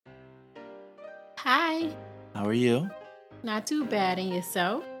Hi, How are you? not too bad in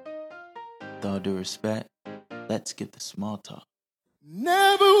yourself. With all due respect, let's get the small talk.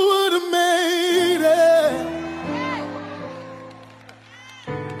 Never would have made it.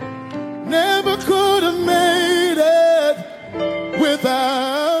 Never could have made it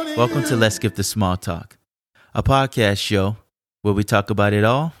without you. Welcome to Let's Skip the Small Talk, a podcast show where we talk about it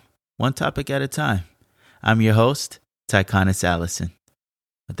all, one topic at a time. I'm your host, Tyconis Allison.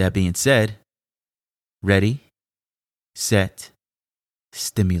 With that being said, ready, set,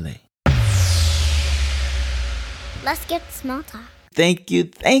 stimulate. Let's get small talk. Thank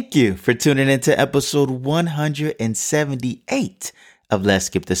you for tuning into episode 178 of Let's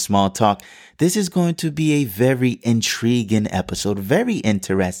Skip the Small Talk. This is going to be a very intriguing episode, very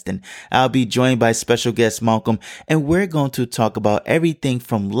interesting. I'll be joined by special guest Malcolm, and we're going to talk about everything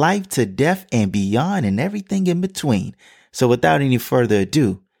from life to death and beyond and everything in between. So without any further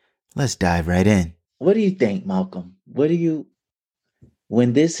ado, let's dive right in. What do you think, Malcolm? When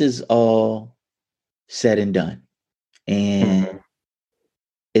this is all said and done and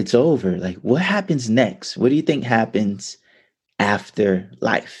it's over, like what happens next? What do you think happens after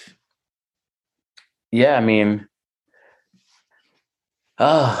life? Yeah,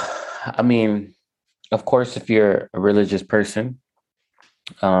 of course, if you're a religious person,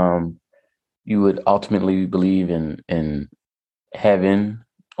 you would ultimately believe in heaven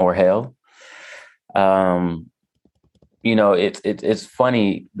or hell. It's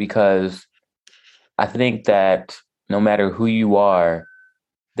funny because I think that no matter who you are,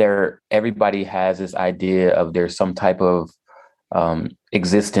 everybody has this idea of there's some type of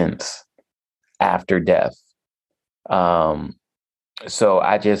existence after death. So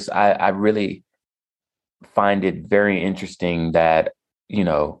I really find it very interesting that,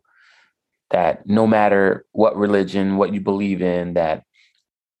 that no matter what religion, what you believe in, that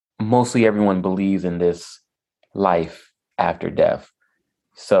mostly everyone believes in this life after death.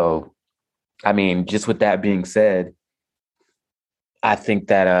 So, just with that being said, I think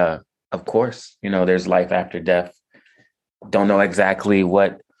that, of course, there's life after death. Don't know exactly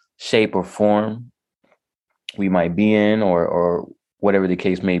what shape or form we might be in or whatever the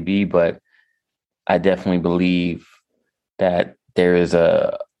case may be, but I definitely believe that there is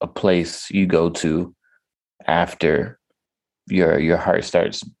a place you go to after your heart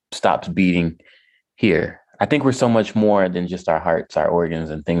stops beating here. I think we're so much more than just our hearts, our organs,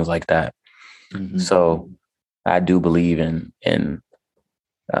 and things like that. Mm-hmm. So I do believe in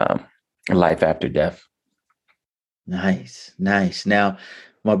life after death. Nice. Now,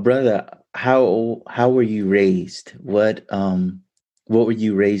 my brother, how were you raised? What were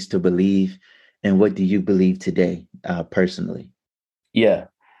you raised to believe, and what do you believe today, personally? Yeah,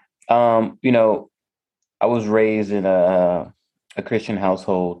 I was raised in a Christian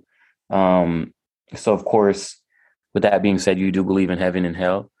household. So of course, with that being said, you do believe in heaven and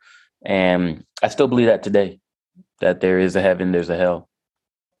hell, and I still believe that today, that there is a heaven, there's a hell.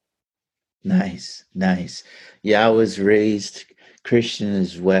 Nice. Yeah, I was raised Christian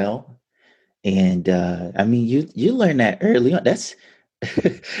as well. And you learn that early on. That's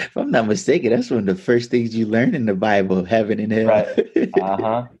if I'm not mistaken, that's one of the first things you learn in the Bible, heaven and hell. Right.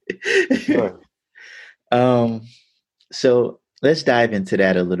 Uh-huh. Sure. So let's dive into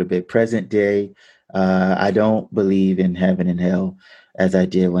that a little bit. Present day, I don't believe in heaven and hell as I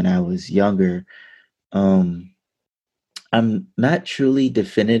did when I was younger. I'm not truly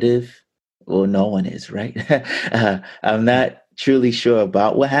definitive. Well, no one is, right? I'm not truly sure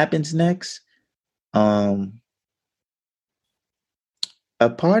about what happens next. A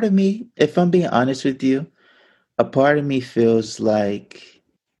part of me, if I'm being honest with you, a part of me feels like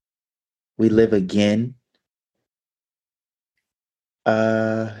we live again.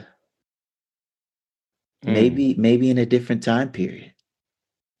 Maybe in a different time period.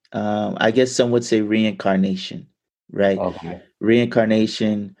 I guess some would say reincarnation, right? Okay.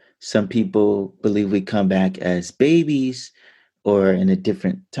 Reincarnation. Some people believe we come back as babies or in a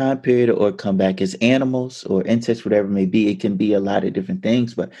different time period or come back as animals or insects, whatever it may be. It can be a lot of different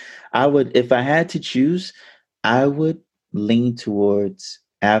things, but if I had to choose, I would lean towards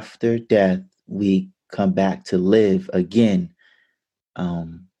after death, we come back to live again.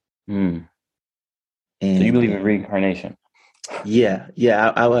 And so you believe in reincarnation? Yeah.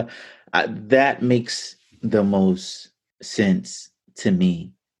 That makes the most sense to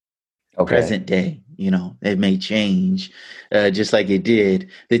me. Okay. Present day, it may change, just like it did.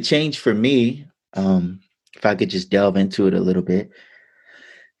 The change for me, if I could just delve into it a little bit,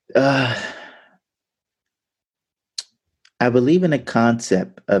 I believe in the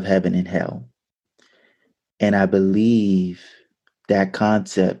concept of heaven and hell, and I believe that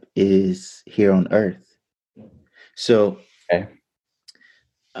concept is here on earth. So Okay.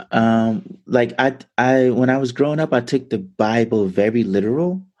 like I when I was growing up, I took the Bible very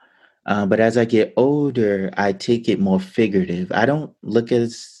literal. But as I get older, I take it more figurative. I don't look at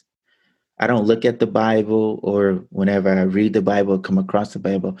the Bible, or whenever I read the Bible, come across the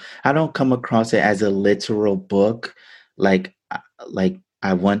Bible, I don't come across it as a literal book like like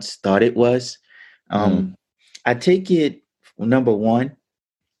I once thought it was. Mm. Um, I take it, number one,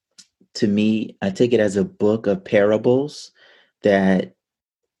 to me, I take it as a book of parables that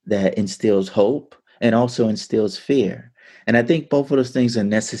that instills hope and also instills fear. And I think both of those things are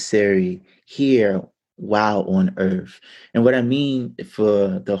necessary here while on earth. And what I mean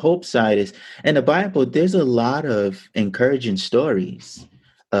for the hope side is, in the Bible, there's a lot of encouraging stories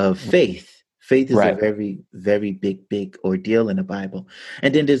of faith. Faith is a Right. very, very big ordeal in the Bible.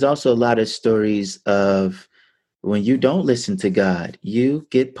 And then there's also a lot of stories of when you don't listen to God, you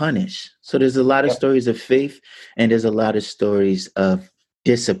get punished. So there's a lot of Yep. stories of faith, and there's a lot of stories of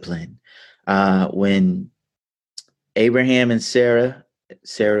discipline. When Abraham and Sarah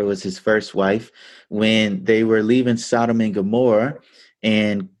was his first wife, when they were leaving Sodom and Gomorrah,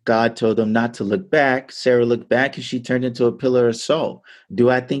 and God told them not to look back, Sarah looked back and she turned into a pillar of salt. Do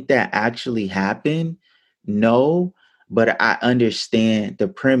I think that actually happened? No, but I understand the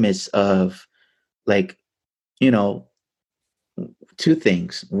premise of, like, you know, two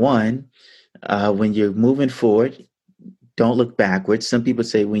things. One, when you're moving forward, don't look backwards. Some people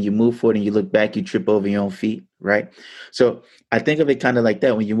say when you move forward and you look back, you trip over your own feet, right? So I think of it kind of like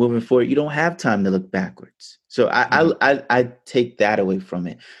that. When you're moving forward, you don't have time to look backwards. So Mhm. I take that away from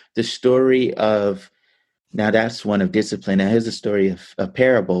it. The story of, now that's one of discipline. Now here's a story of a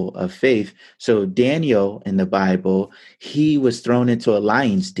parable of faith. So Daniel in the Bible, he was thrown into a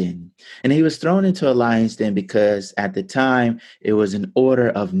lion's den. And he was thrown into a lion's den because at the time it was an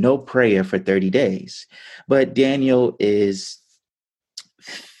order of no prayer for 30 days. But Daniel is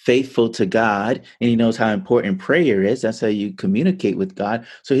faithful to God, and he knows how important prayer is. That's how you communicate with God.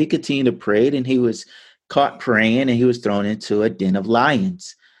 So he continued to pray, and he was caught praying, and he was thrown into a den of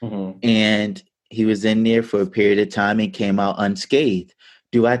lions. Mhm. And he was in there for a period of time and came out unscathed.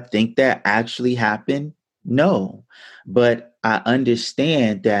 Do I think that actually happened? No. But I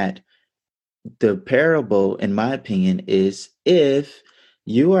understand that the parable, in my opinion, is if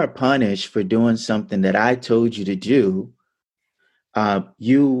you are punished for doing something that I told you to do,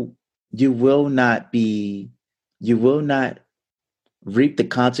 you will not be, you will not reap the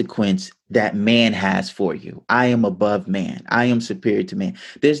consequence that man has for you. I am above man. I am superior to man.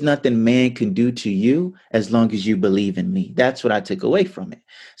 There's nothing man can do to you as long as you believe in me. That's what I took away from it.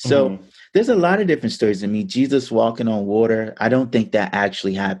 So Mhm. there's a lot of different stories. I mean, Jesus walking on water, I don't think that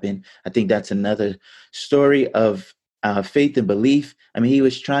actually happened. I think that's another story of faith and belief. I mean, he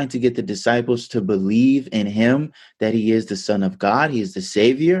was trying to get the disciples to believe in him, that he is the Son of God, he is the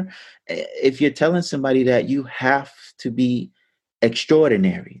Savior. If you're telling somebody that, you have to be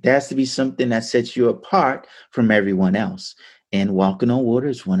extraordinary. There has to be something that sets you apart from everyone else. And walking on water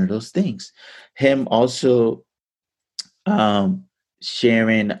is one of those things. Him also um,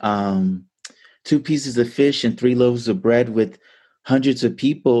 sharing two pieces of fish and three loaves of bread with hundreds of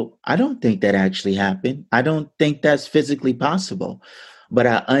people. I don't think that actually happened. I don't think that's physically possible. But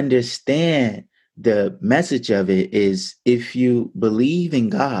I understand the message of it is, if you believe in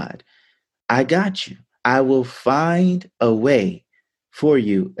God, I got you. I will find a way for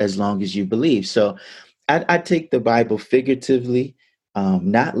you as long as you believe. So I take the Bible figuratively,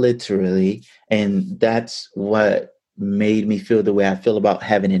 not literally. And that's what made me feel the way I feel about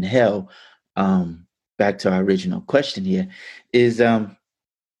heaven and hell. Back to our original question here is, I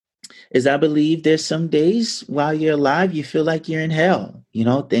believe there's some days while you're alive, you feel like you're in hell. You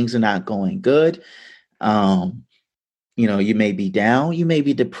know, things are not going good. Um, you may be down, you may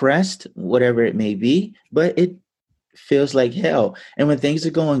be depressed, whatever it may be, but it feels like hell. And when things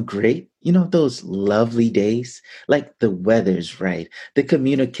are going great, those lovely days, like the weather's right, the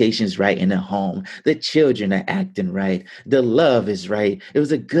communication's right in the home, the children are acting right, the love is right. It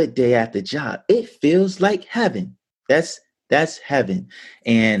was a good day at the job. It feels like heaven. That's heaven.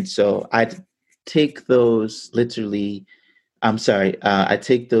 And so I take those literally, I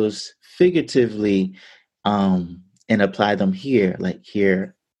take those figuratively, and apply them here, like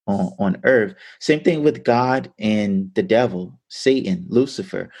here on earth. Same thing with God and the devil, Satan,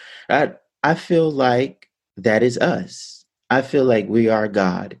 Lucifer. I feel like that is us. I feel like we are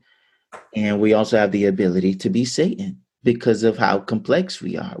God, and we also have the ability to be Satan because of how complex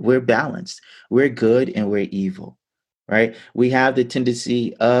we are. We're balanced. We're good and we're evil, right? We have the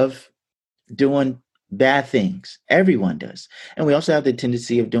tendency of doing bad things. Everyone does. And we also have the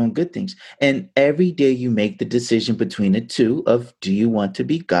tendency of doing good things. And every day you make the decision between the two of, do you want to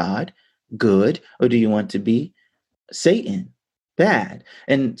be God, good, or do you want to be Satan, bad?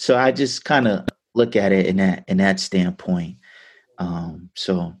 And so I just kind of look at it in that standpoint.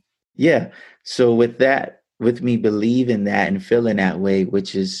 So yeah. So with that, with me believing that and feeling that way,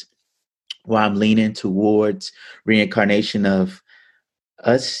 which is why I'm leaning towards reincarnation of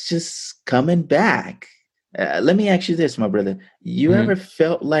us just coming back. Let me ask you this, my brother. You Mhm. ever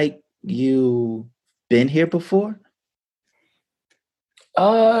felt like you been here before?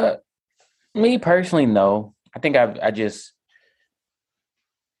 Uh, Me personally, no. I think I just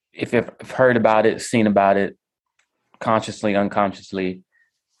if I've heard about it, seen about it, consciously, unconsciously,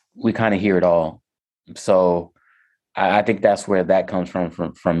 we kind of hear it all. So I think that's where that comes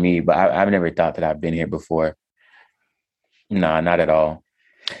from me. But I've never thought that I've been here before. Nah, not at all.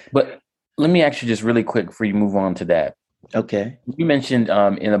 But let me ask you just really quick before you move on to that. Okay. You mentioned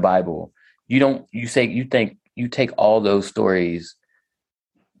in the Bible, you think you take all those stories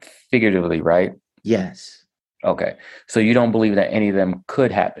figuratively, right? Yes. Okay. So you don't believe that any of them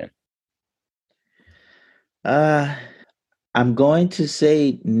could happen. Uh, I'm going to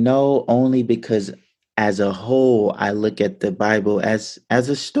say no only because as a whole, I look at the Bible as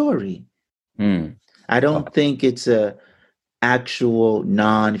a story. Hmm. I don't Okay. think it's a actual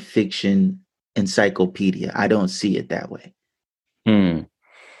nonfiction encyclopedia. I don't see it that way. Hmm.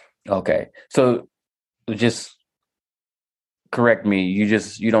 Okay. So just correct me.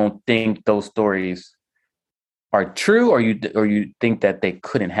 You don't think those stories are true, or you think that they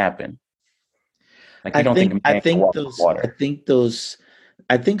couldn't happen. Like you don't think a I man can think walk on those water.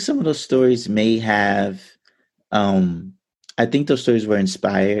 I think some of those stories may have um I think those stories were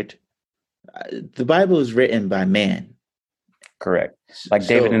inspired. The Bible is written by man. Correct. Like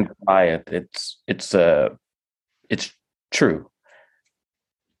David So and Goliath. It's true.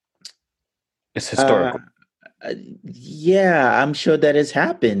 It's uh historical. yeah, I'm sure that has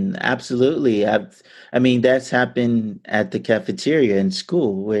happened. Absolutely. I mean, that's happened at the cafeteria in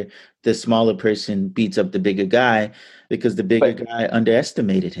school where the smaller person beats up the bigger guy because the bigger But guy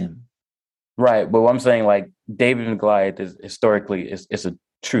underestimated him. right. But what I'm saying, like David and Goliath is historically it's a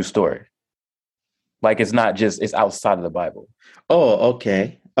true story. Like it's outside of the Bible. Oh,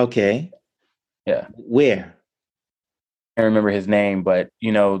 okay. Okay. Yeah. Where? I remember his name, but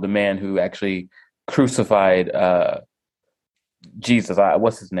the man who actually crucified Jesus.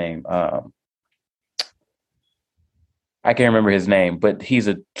 What's his name? I can't remember his name, but he's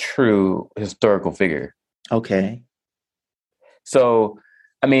a true historical figure. Okay. So,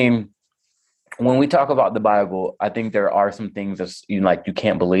 I mean, when we talk about the Bible, I think there are some things that you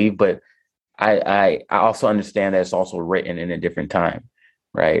can't believe, but I also understand that it's also written in a different time,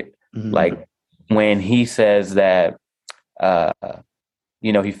 right? Mhm. Like when he says that, uh,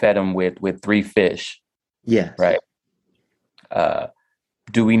 he fed him with three fish, Yes. right? Uh,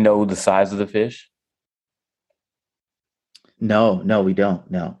 do we know the size of the fish? No, no, we don't.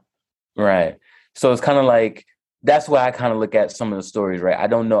 No. Right. So it's kind of like that's why I kind of look at some of the stories, right? I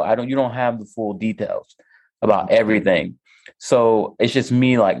don't know. You don't have the full details about everything. So it's just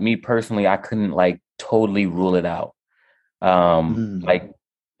me, like me personally, I couldn't like totally rule it out. Mm. Like,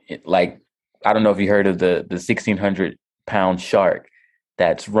 like I don't know if you heard of the 1,600-pound shark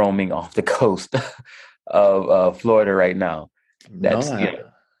that's roaming off the coast of Florida right now. No. That's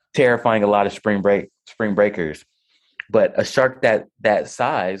terrifying a lot of spring breakers. But a shark that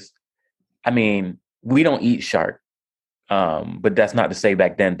size, I mean, we don't eat shark. But that's not to say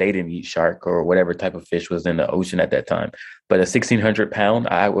back then they didn't eat shark or whatever type of fish was in the ocean at that time. But a 1,600-pound,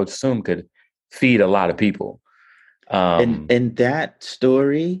 I would assume, could feed a lot of people. And that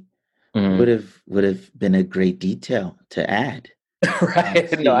story Mhm. would have been a great detail to add.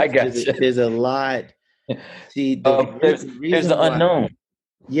 Right? No, I got you. There's a lot. See, the There's reason the why, unknown.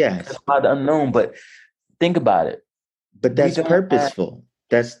 There's yes, a lot of unknown, but think about it. but We that's don't have purposeful.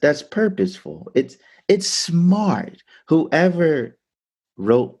 That's purposeful. It's smart. Whoever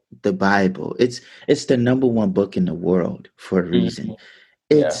wrote the Bible, it's the number one book in the world for a reason. Mhm.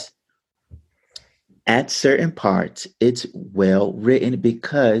 Yeah. It's at certain parts, it's well written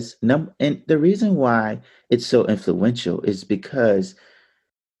because and the reason why it's so influential is because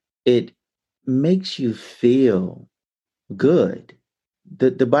it makes you feel good.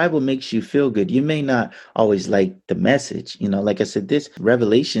 The Bible makes you feel good. You may not always like the message. Like I said, this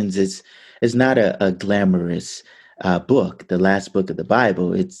Revelations is not a glamorous book, the last book of the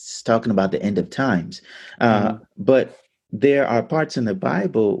Bible. It's talking about the end of times. Mhm. But there are parts in the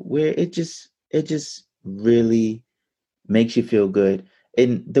Bible where it just really makes you feel good.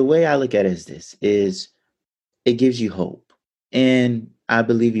 And the way I look at it is this: is it gives you hope, and I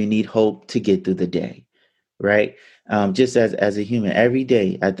believe you need hope to get through the day, right? Just as a human, every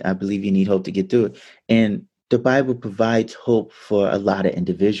day, I believe you need hope to get through it, and the Bible provides hope for a lot of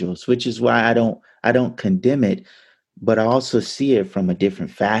individuals, which is why I don't condemn it, but I also see it from a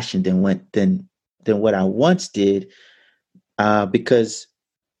different fashion than what I once did, because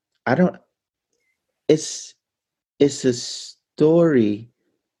I don't. It's it's a story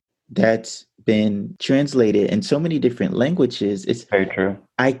that's been translated in so many different languages. It's Very true.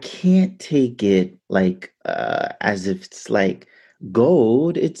 I can't take it like as if it's like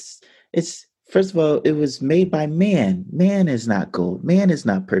gold. It's first of all, it was made by man. Man is not gold. Man is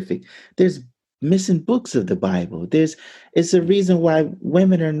not perfect. There's missing books of the Bible. It's a reason why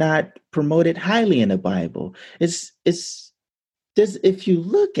women are not promoted highly in the Bible. It's there's if you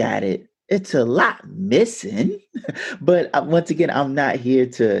look at it, it's a lot missing. But once again, I'm not here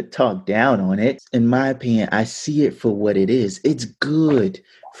to talk down on it. In my opinion, I see it for what it is. It's good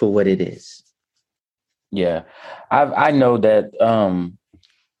for what it is. Yeah. I know that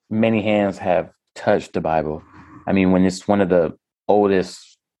many hands have touched the Bible. I mean, when it's one of the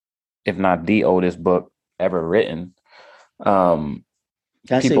oldest, if not the oldest book ever written, um,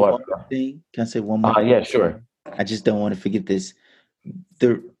 Can I say people are, one more thing? Can I say one more yeah, sure. I just don't want to forget this.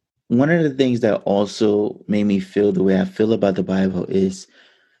 The One of the things that also made me feel the way I feel about the Bible is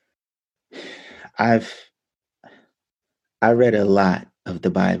I've I read a lot of the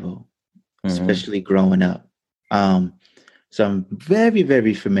Bible, Hmm. especially growing up. Um, so I'm very,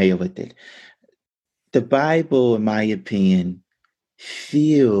 very familiar with it. The Bible, in my opinion,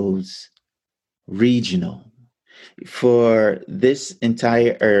 feels regional. For this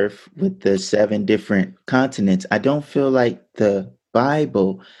entire earth with the seven different continents, I don't feel like the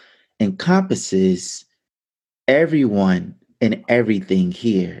Bible encompasses everyone and everything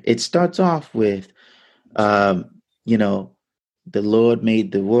here. It starts off with, um, you know, the Lord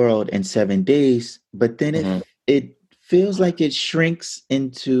made the world in 7 days, but then Hmm. it feels like it shrinks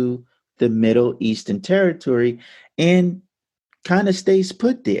into the Middle Eastern territory and kind of stays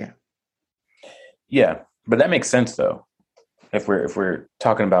put there. Yeah, but that makes sense though. If we're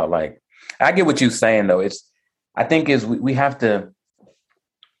talking about like, I get what you're saying though. I think is we have to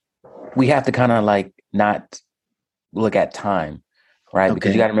kind of like not look at time, right?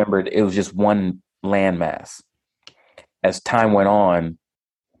 Because you got Okay. to remember it was just one landmass. As time went on,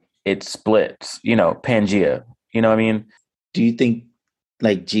 it splits. Pangea. You know what I mean? Do you think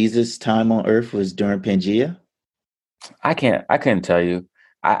like Jesus' time on earth was during Pangea? I couldn't tell you.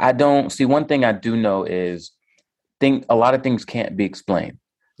 I don't see. One thing I do know is think a lot of things can't be explained,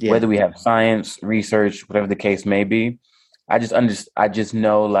 Yeah. whether we have science, research, whatever the case may be. I just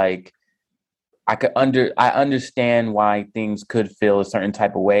know like I understand why things could feel a certain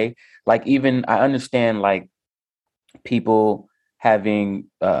type of way. Like even I understand like people having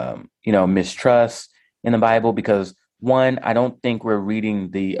mistrust in the Bible because one, I don't think we're reading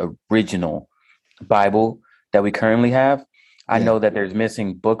the original Bible that we currently have. I Yeah. know that there's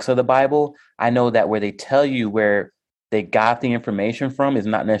missing books of the Bible. I know that where they tell you where they got the information from is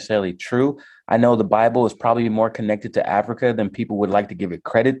not necessarily true. I know the Bible is probably more connected to Africa than people would like to give it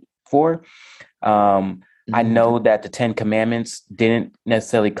credit for. Um, I Mm, know that the Ten Commandments didn't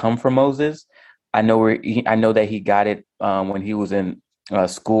necessarily come from Moses. I know that he got it when he was in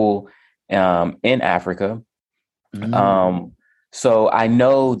school in Africa. mm, Um, so I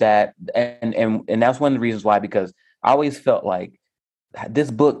know that, and that's one of the reasons why, because I always felt like this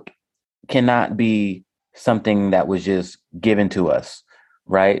book cannot be something that was just given to us,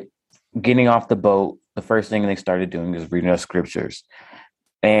 right? Getting off the boat, the first thing they started doing is reading us scriptures.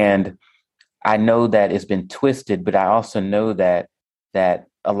 And I know that it's been twisted, but I also know that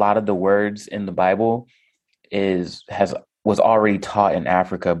a lot of the words in the Bible is has was already taught in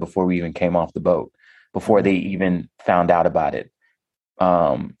Africa before we even came off the boat, before mm, they even found out about it.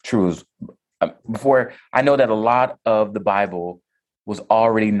 True. Before I know that a lot of the Bible was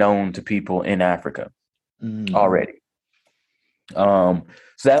already known to people in Africa mm. already.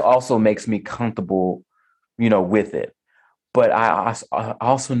 So that also makes me comfortable, with it. But I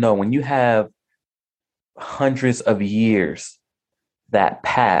also know when you have hundreds of years that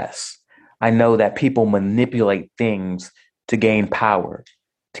pass, I know that people manipulate things to gain power,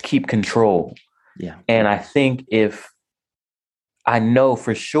 to keep control. Yeah. And I think if I know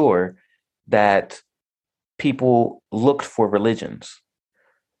for sure that people looked for religions,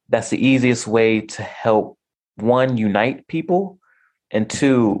 that's the easiest way to help one, unite people, and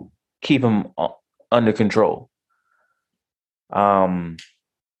two, keep them under control. Um,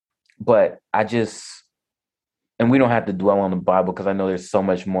 but I just, and we don't have to dwell on the Bible because I know there's so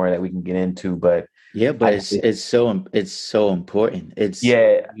much more that we can get into, but Yeah, I but it's so important. It's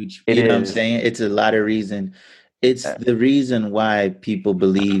yeah, huge. it You know what I'm is. saying? It's a lot of reason. It's the reason why people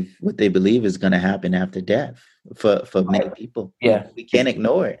believe what they believe is going to happen after death for many people. Yeah, We can't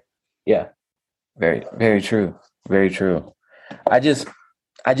ignore it. yeah, very, very true. Very true. I just,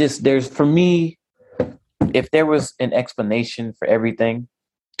 there's for me, if there was an explanation for everything,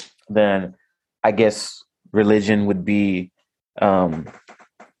 then I guess religion would be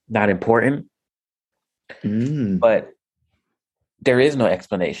not important. Mm, But there is no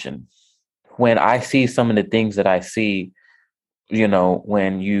explanation. When I see some of the things that I see,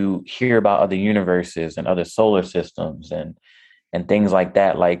 when you hear about other universes and other solar systems and things like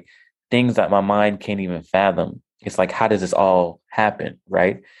that, like things that my mind can't even fathom. It's like, how does this all happen,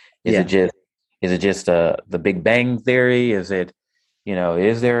 right? Is it yeah. just the Big Bang theory? Is it,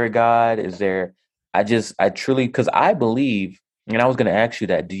 is there a God? Is there? I truly, because I believe, and I was going to ask you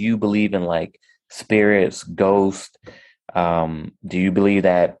that. Do you believe in like spirits, ghosts? Do you believe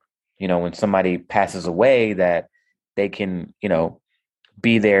that when somebody passes away that they can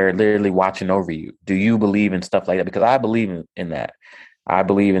be there literally watching over you? Do you believe in stuff like that? Because I believe in that. I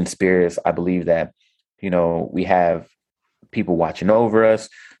believe in spirits. I believe that, we have people watching over us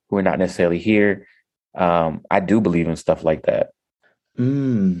who are not necessarily here. I do believe in stuff like that.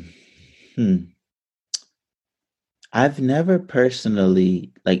 Mm, hmm. I've never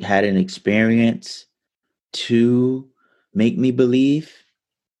personally like had an experience to make me believe,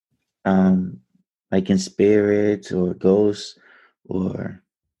 um, like in spirits or ghosts or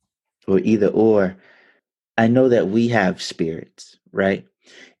either or. I know that we have spirits, right?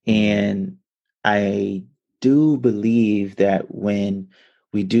 And I do believe that when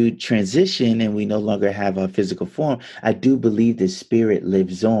we do transition and we no longer have our physical form, I do believe the spirit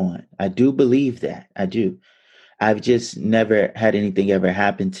lives on. I do believe that. I do. I've just never had anything ever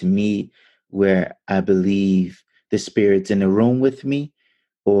happen to me where I believe the spirit's in the room with me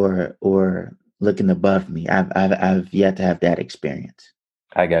or looking above me. I've yet to have that experience.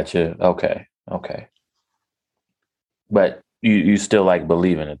 I got you. Okay. Okay. But you still like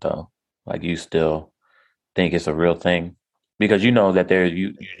believe in it though. Like you still think it's a real thing because you know that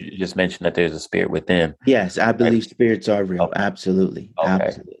you just mentioned that there's a spirit within, Yes, I right? believe spirits are real. Okay. Absolutely. Okay.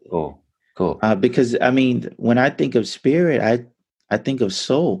 Absolutely. Cool. Cool. Because I mean, when I think of spirit, I think of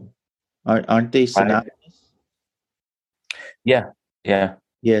soul. Aren't they Right. synonymous? Yeah. Yeah.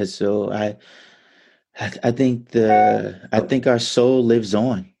 Yeah. So I think our soul lives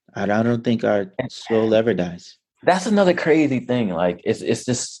on. I don't think our soul ever dies. That's another crazy thing. Like it's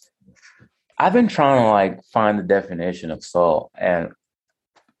just I've been trying to like find the definition of soul, and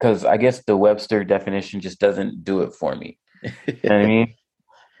because I guess the Webster definition just doesn't do it for me. You know what I mean?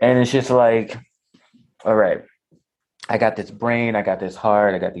 And it's just like, all right, I got this brain, I got this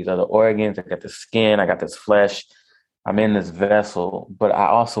heart, I got these other organs, I got the skin, I got this flesh. I'm in this vessel, but I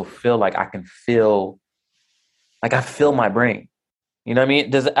also feel like I feel my brain. You know what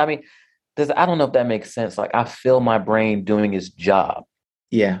I mean? I don't know if that makes sense. Like I feel my brain doing its job.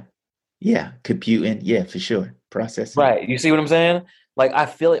 Yeah. Yeah. Computing. Yeah, for sure. Processing. Right. You see what I'm saying? Like I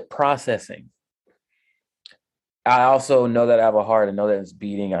feel it processing. I also know that I have a heart. I know that it's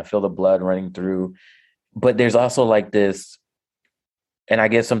beating. I feel the blood running through. But there's also like this, and I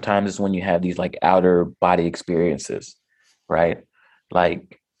guess sometimes it's when you have these like outer body experiences, right?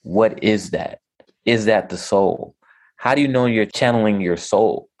 Like, what is that? Is that the soul? How do you know you're channeling your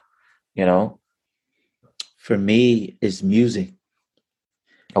soul? You know? For me, it's music.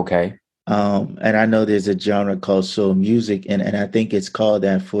 Okay. And I know there's a genre called soul music, and I think it's called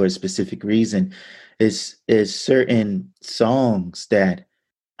that for a specific reason. It's certain songs that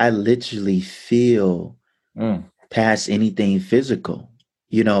I literally feel Mm, past anything physical.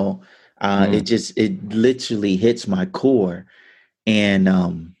 You know, mm. it literally hits my core.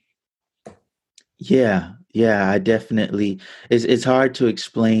 And yeah, I definitely it's hard to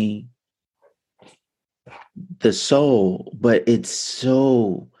explain the soul, but it's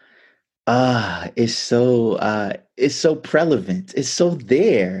so prevalent. It's so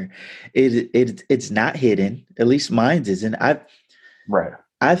there. It's not hidden. At least mine isn't. Right.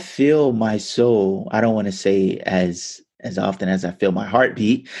 I feel my soul. I don't want to say as often as I feel my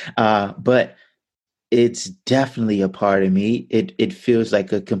heartbeat, but it's definitely a part of me. It feels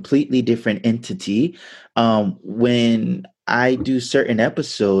like a completely different entity. When I do certain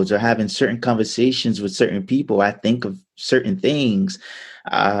episodes or having certain conversations with certain people, I think of certain things.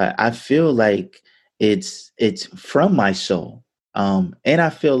 I feel like it's from my soul, and I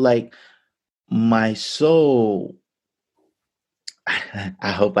feel like my soul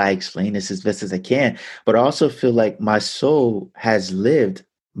I hope I explain this as best as I can, but I also feel like my soul has lived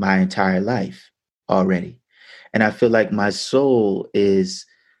my entire life already. And I feel like my soul is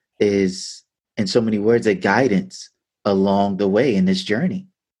in so many words a guidance along the way in this journey.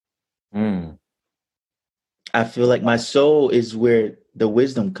 Mm. I feel like my soul is where the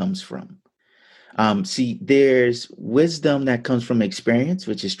wisdom comes from. See, there's wisdom that comes from experience,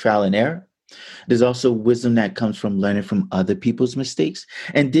 which is trial and error. There's also wisdom that comes from learning from other people's mistakes.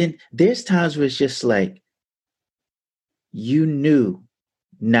 And then there's times where it's just like, you knew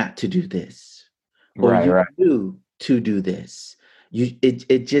not to do this, or Right, you right. knew to do this.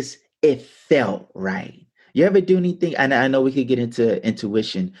 It felt right. You ever do anything? And I know we could get into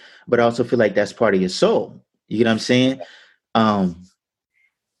intuition, but I also feel like that's part of your soul. You get what I'm saying? Um,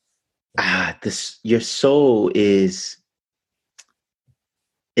 this your soul is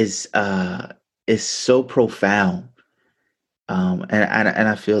uh is so profound. And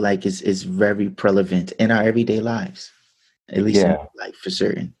I feel like it's very prevalent in our everyday lives, at least in Yeah, my life for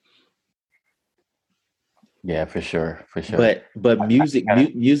certain. yeah, for sure, for sure. But music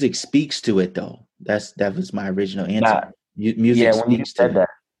Kinda- music speaks to it though. That was my original answer. Nah, Music yeah, when you speaks to said it. that,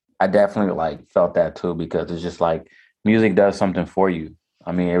 I definitely like felt that too because it's just like music does something for you.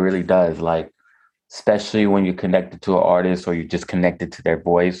 I mean, it really does. Like, especially when you're connected to an artist or you're just connected to their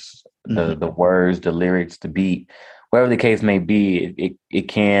voice, Mhm. the words, the lyrics, the beat, whatever the case may be, it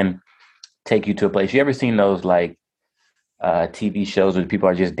can take you to a place. You ever seen those like TV shows where people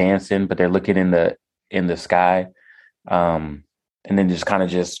are just dancing, but they're looking in the sky, um, and then just kind of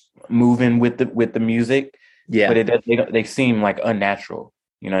just moving with the music, but Yeah. they seem like unnatural.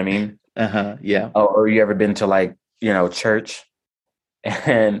 You know what I mean? Uh-huh. Yeah. Or you ever been to like church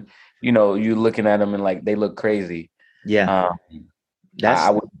and you looking at them and like they look crazy. Yeah. Um, I That's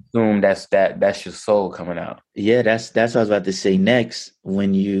would assume that's your soul coming out. yeah, that's what I was about to say next.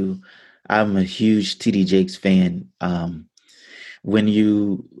 I'm a huge TD Jakes fan. When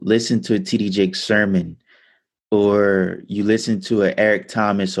you listen to a TD Jakes sermon, or you listen to a Eric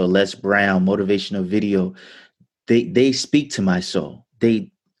Thomas or Les Brown motivational video, they speak to my soul.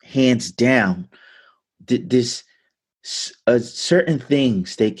 They hands down this certain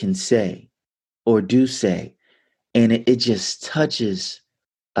things they can say or do say, and it just touches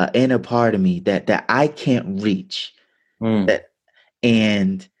inner part of me that I can't reach. Mm, That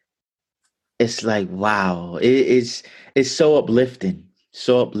and it's like wow, it's so uplifting,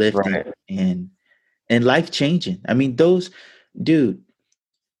 so uplifting, right. and life changing. I mean, those dude.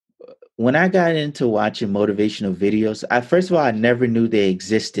 When I got into watching motivational videos, I first of all, I never knew they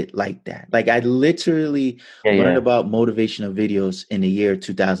existed like that. Like I literally Yeah, learned yeah, about motivational videos in the year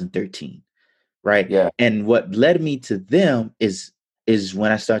 2013, right? yeah, And what led me to them is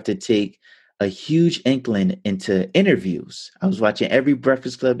when I started to take a huge inkling into interviews. I was watching every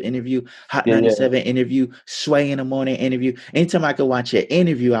Breakfast Club interview, Hot yeah, yeah, 97 interview, Sway in the Morning interview. Anytime I could watch an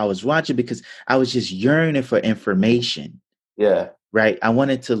interview, I was watching because I was just yearning for information, yeah. right? I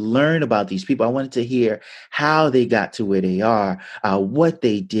wanted to learn about these people. I wanted to hear how they got to where they are, what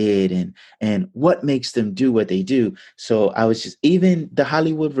they did, and what makes them do what they do. So I was just even the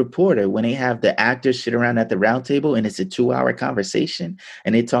Hollywood Reporter when they have the actors sit around at the round table and it's a 2 hour conversation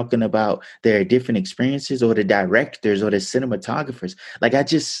and they're talking about their different experiences, or the directors or the cinematographers. Like I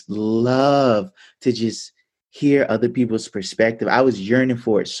just love to just hear other people's perspective. I was yearning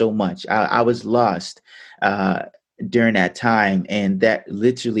for it so much. I was lost. During that time, and that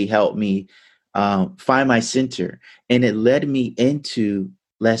literally helped me find my center, and it led me into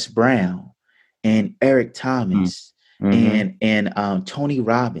Les Brown and Eric Mm, Thomas mm-hmm. and Tony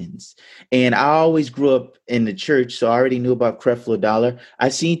Robbins. And I always grew up in the church, so I already knew about Creflo Dollar. I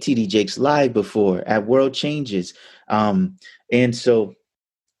seen TD Jakes live before at World Changes, and so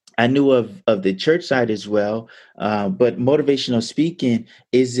I knew of the church side as well, but motivational speaking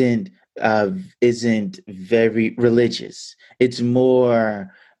isn't isn't very religious. It's more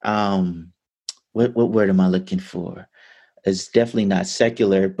what word am I looking for? It's definitely not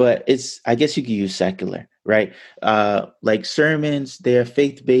secular, but it's I guess you could use secular, right? Like sermons, they're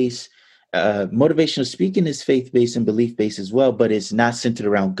faith based. Motivational speaking is faith based and belief based as well, but it's not centered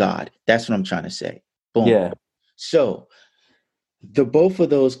around God. That's what I'm trying to say. Boom. Yeah. So the both of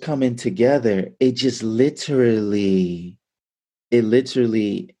those coming together, it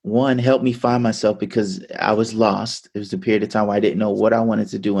literally one helped me find myself because I was lost. It was a period of time where I didn't know what I wanted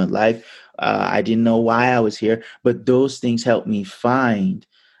to do in life. I didn't know why I was here, but those things helped me find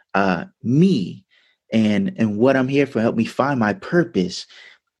me and what I'm here for. Helped me find my purpose,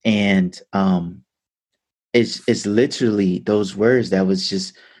 and it's literally those words that was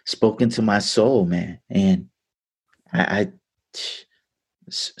just spoken to my soul, man. And I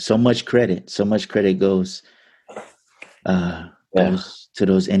So much credit. So much credit Yeah. goes to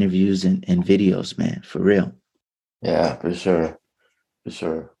those interviews and videos, man, for real. Yeah, for sure. For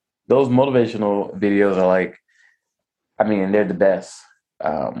sure. Those motivational videos are like, I mean, they're the best.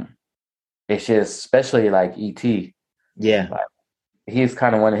 Um, it's just especially like ET. Yeah, Like he's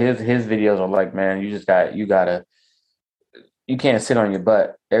kind of one of his videos are like, man, you can't sit on your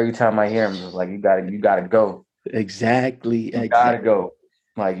butt. Every time I hear him, it's like you gotta go. exactly. You gotta Exactly. go.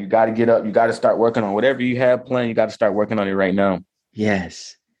 Like you gotta get up, you gotta start working on whatever you have planned, you gotta start working on it right now.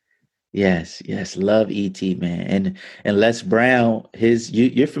 Yes. Yes. Yes. Love ET, man. And Les Brown,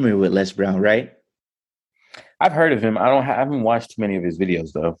 you're familiar with Les Brown, right? I've heard of him. I haven't watched too many of his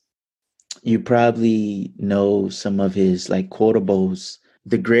videos though. You probably know some of his like quotables.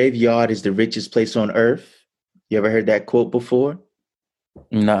 The graveyard is the richest place on earth. You ever heard that quote before?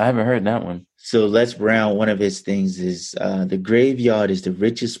 No, I haven't heard that one. So Les Brown, one of his things is the graveyard is the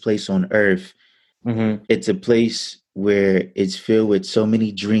richest place on earth. Mm-hmm. It's a place where it's filled with so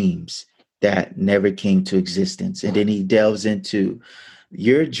many dreams that never came to existence. And then he delves into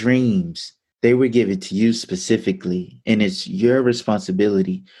your dreams. They were given to you specifically, and it's your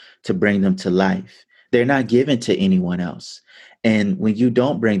responsibility to bring them to life. They're not given to anyone else. And when you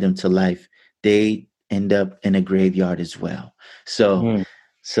don't bring them to life, they end up in a graveyard as well. So, Mm.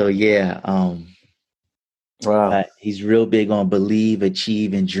 so yeah, Wow. he's real big on believe,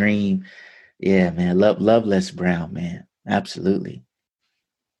 achieve, and dream. Yeah, man. Love Les Brown, man. Absolutely.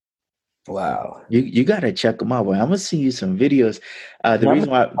 Wow. You gotta check him out. Boy. I'm gonna send you some videos. The No, reason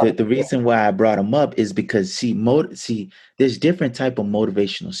why the reason why I brought him up is because there's different type of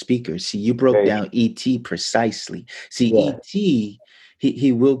motivational speakers. See, you broke okay. down ET precisely. See, Yeah. ET,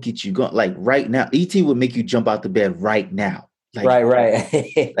 he will get you going like right now. ET will make you jump out the bed right now. Like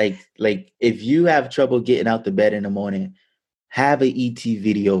Right. like if you have trouble getting out the bed in the morning, have an ET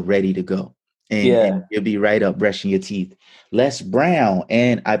video ready to go. And Yeah. you'll be right up brushing your teeth. Les Brown,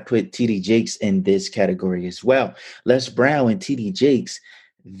 and I put TD Jakes in this category as well. Les Brown and TD Jakes,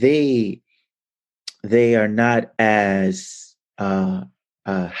 they are not as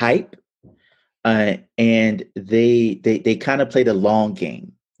hype, and they kind of play the long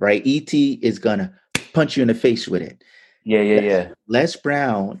game, right? ET is gonna punch you in the face with it. Yeah. Les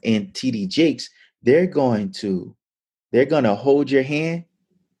Brown and TD Jakes, they're gonna hold your hand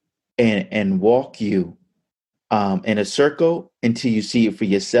and walk you in a circle until you see it for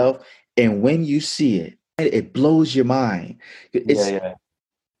yourself. And when you see it, it blows your mind. It's Yeah.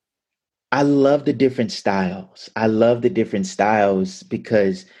 I love the different styles. I love the different styles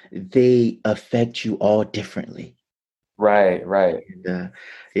because they affect you all differently. Right. And,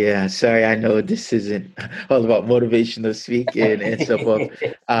 yeah, sorry, I know this isn't all about motivational speaking and so forth.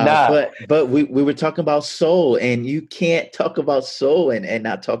 Nah. But we were talking about soul, and you can't talk about soul and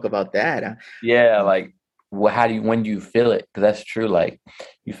not talk about that. Yeah, like when do you feel it? Because that's true. Like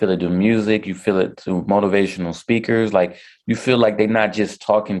you feel it through music, you feel it through motivational speakers. Like you feel like they're not just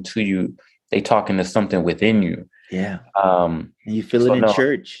talking to you, they talking to something within you. Yeah. Um, And you feel so it in no,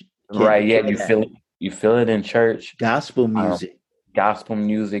 church. Can't right, yeah, deny that. you feel it in church. Gospel Um, music. gospel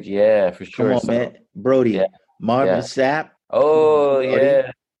music, yeah, for Come sure. on, So man. yeah, Brody, Marvin yeah. Sapp, Oh Brody,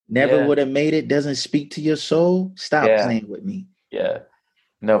 yeah, never yeah, would have made it. Doesn't speak to your soul. Stop yeah, playing with me. yeah.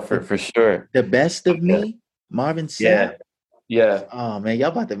 No, The, for sure. the best of Yeah, me, Marvin yeah, Sapp. yeah. Oh man, y'all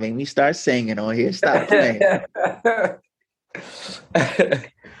about to make me start singing on here. Stop playing.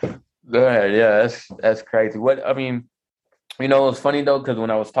 Go ahead. Yeah, that's crazy. What I mean, it was funny though, because when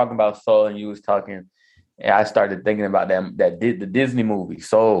I was talking about Soul and you was talking, and I started thinking about the Disney movie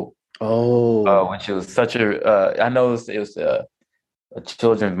Soul, Oh, which was such I know it was a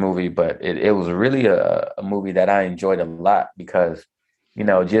children's movie, but it was really a movie that I enjoyed a lot because,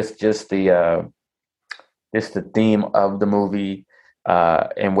 just the theme of the movie,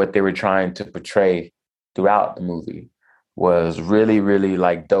 and what they were trying to portray throughout the movie was really, really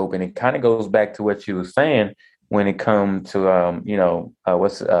like dope. And it kind of goes back to what you were saying when it comes to,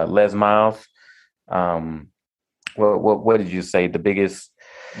 what's Les Miles. Um, what did you say? The biggest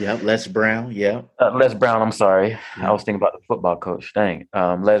yeah, Les Brown. Yeah. Les Brown. I'm sorry, Yeah. I was thinking about the football coach. Dang,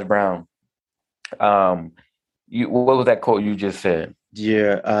 Les Brown. Um, what was that quote you just said?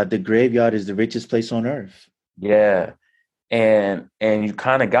 Yeah. The graveyard is the richest place on earth. Yeah, and you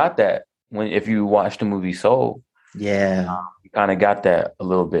kind of got that if you watch the movie Soul. Yeah. You kind of got that a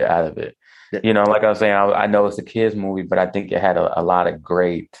little bit out of it. That- Like I was saying, I know it's a kids movie, but I think it had a lot of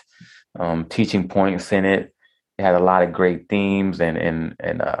great teaching points in it. It had a lot of great themes and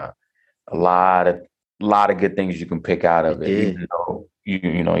a lot of good things you can pick out of It it, did.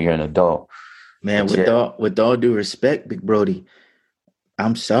 even though you're an adult. Man, But yeah, with all due respect, Big Brody,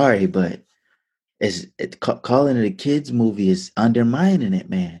 I'm sorry, but calling it a kids movie is undermining it,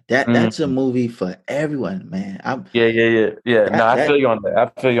 man. That's a mm, movie for everyone, man. I'm yeah. No, that I that feel you on that.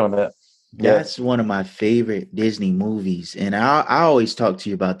 I feel you on that. Yep. That's one of my favorite Disney movies, and I always talk to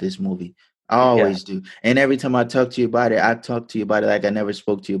you about this movie. I Yeah. always do, and every time I talk to you about it, I talk to you about it like I never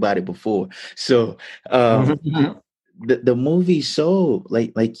spoke to you about it before. So, um, the movie, so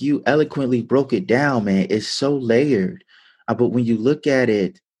like you eloquently broke it down, man. It's so layered, but when you look at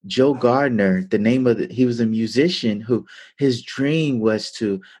it, Joe Gardner, the name of he was a musician who his dream was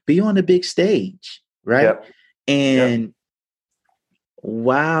to be on the big stage, right? Yep. Yep. And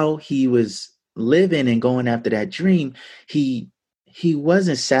while he was living and going after that dream, he he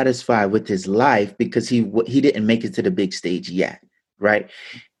wasn't satisfied with his life because he didn't make it to the big stage yet, right?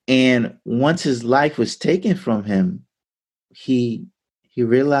 And once his life was taken from him, he he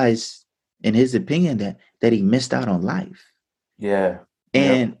realized, in his opinion, that he missed out on life. Yeah. Yep.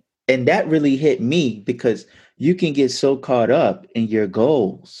 And and that really hit me because you can get so caught up in your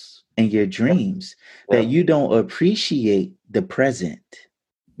goals and your dreams that Yep. you don't appreciate the present.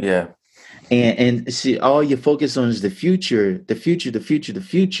 Yeah. And see, all you focus on is the future, the future, the future, the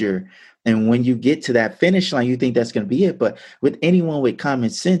future. And when you get to that finish line, you think that's going to be it. But with anyone with common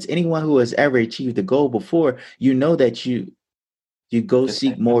sense, anyone who has ever achieved a goal before, you know that you go Just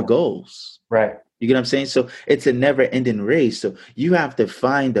seek more goals. right. You get what I'm saying? So it's a never ending race. So you have to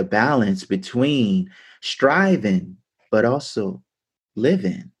find the balance between striving, but also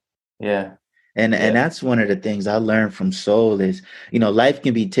living. Yeah. And Yeah. that's one of the things I learned from Soul is, life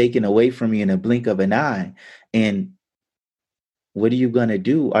can be taken away from you in a blink of an eye. And what are you gonna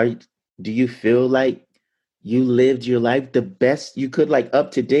do? Do you feel like you lived your life the best you could, like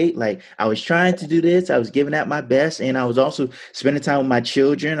up to date? Like, I was trying to do this, I was giving that my best, and I was also spending time with my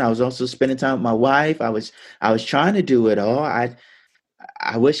children. I was also spending time with my wife. I was trying to do it all. I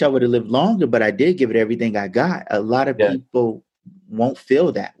wish I would have lived longer, but I did give it everything I got. A lot of Yeah. people won't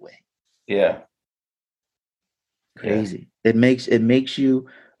feel that way. Yeah. Yeah. Crazy. It makes you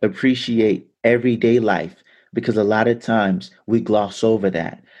appreciate everyday life because a lot of times we gloss over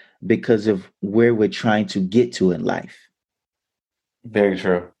that because of where we're trying to get to in life. Very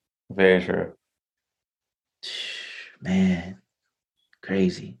true. Very true. Man,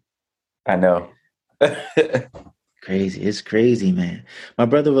 crazy. I know. Crazy. It's crazy, man. My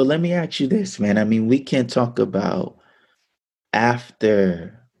brother, well, let me ask you this, man. I mean, we can't talk about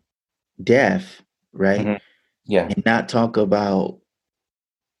after death, right? Mhm. Yeah. And not talk about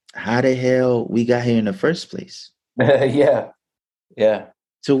how the hell we got here in the first place. Yeah. Yeah.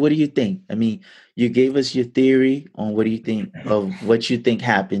 So what do you think? I mean, you gave us your theory on what do you think of what you think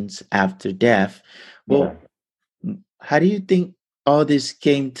happens after death. Yeah. Well, how do you think all this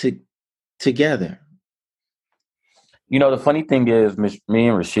came together? The funny thing is, me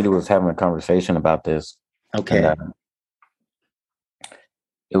and Rashida was having a conversation about this, and Okay.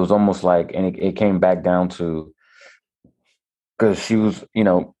 it was almost like, and it came back down to because she was,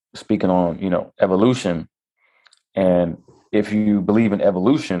 speaking on, evolution, and if you believe in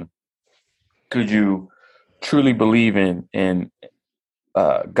evolution, could you truly believe in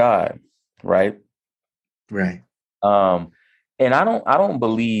God, right? Right. Um, and I don't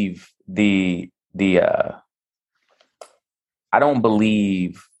believe the I don't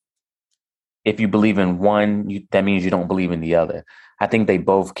believe if you believe in one, that means you don't believe in the other. I think they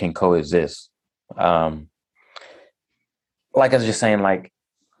both can coexist. Um, like I was just saying, like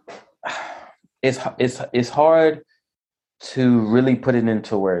it's hard to really put it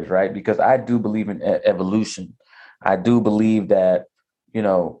into words, right? Because I do believe in evolution. I do believe that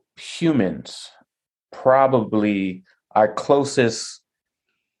humans probably our closest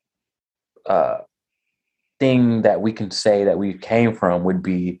uh, thing that we can say that we came from would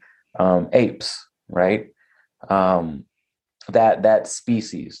be apes, right? Um, that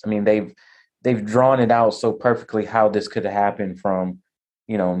species. I mean, they've drawn it out so perfectly how this could happen from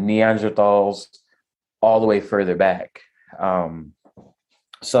Neanderthals all the way further back.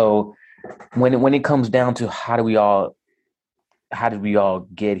 So when it comes down to how did we all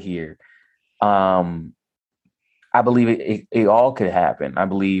get here? I believe it all could happen. I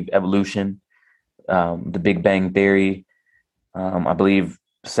believe evolution, the Big Bang Theory. I believe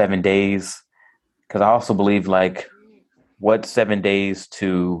 7 days, because I also believe like what 7 days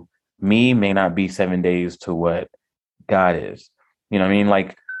to me may not be 7 days to what God is. You know what I mean?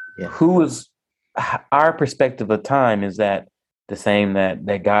 Like, Yeah. who is our perspective of time? Is that the same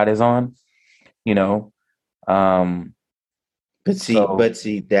that God is on? You know, um, But so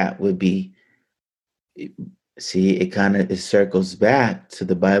see, that would be See, it circles back to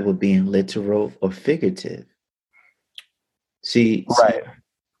the Bible being literal or figurative. See, Right.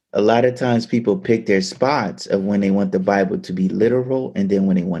 a lot of times people pick their spots of when they want the Bible to be literal and then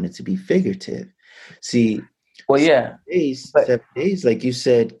when they want it to be figurative. See, Well, seven yeah, days, but 7 days, like you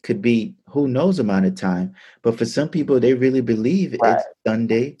said, could be who knows amount of time. But for some people, they really believe right. it's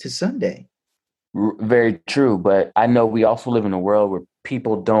Sunday to Sunday. Very true. But I know we also live in a world where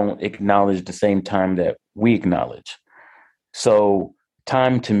people don't acknowledge the same time that we acknowledge. So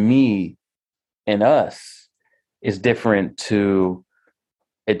time to me and us is different to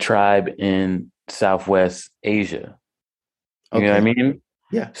a tribe in Southwest Asia. You know what I Okay. mean?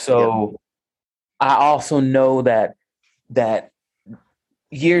 Yeah. So I also know that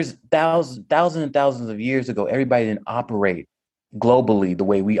years, thousands and thousands of years ago, everybody didn't operate globally the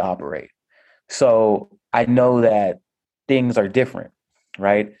way we operate. So I know that things are different,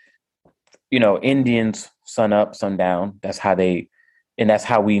 right? You know, Indians sun up, sundown. That's how they, and that's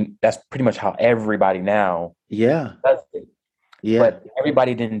pretty much how everybody now Yeah. does it. Yeah. But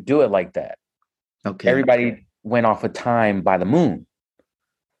everybody didn't do it like that. Okay. Everybody went off of time by the moon,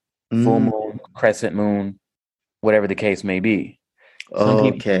 full Mm, moon, crescent moon, whatever the case may be. Some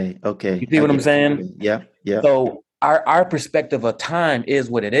people, okay. you Okay. see I what I'm get what you're saying? saying. Yeah. Yeah. So our perspective of time is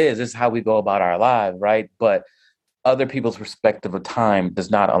what it is. It's how we go about our lives, right? But other people's perspective of time does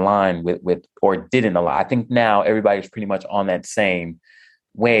not align with or didn't align. I think now everybody's pretty much on that same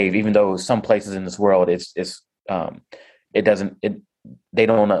wave, even though some places in this world it doesn't they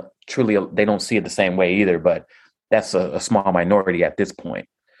don't truly they don't see it the same way either. But that's a small minority at this point.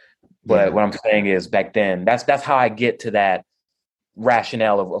 But Yeah. what I'm saying is back then, that's how I get to that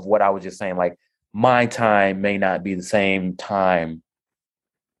rationale of what I was just saying. Like my time may not be the same time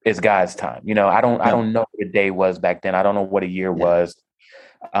as God's time. You know, I No. don't know what a day was back then. I don't know what a year Yeah. was.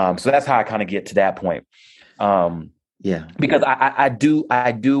 So that's how I kind of get to that point. Yeah. Because I do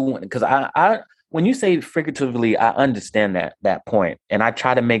because I when you say figuratively, I understand that point, and I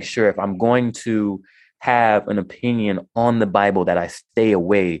try to make sure if I'm going to have an opinion on the Bible that I stay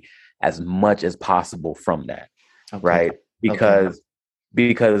away as much as possible from that, Okay. right? Okay.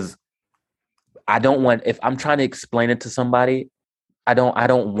 Because I don't want, if I'm trying to explain it to somebody, I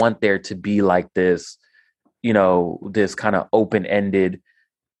don't want there to be like this, you know, this kind of open-ended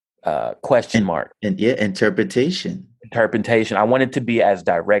question And mark and yeah, interpretation. interpretation. I want it to be as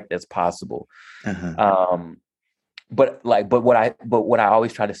direct as possible. Uh-huh. Um, but what I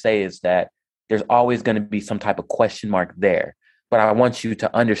always try to say is that there's always going to be some type of question mark there. But I want you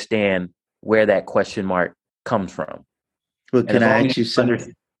to understand where that question mark comes from. Well, And can as I long as ask you you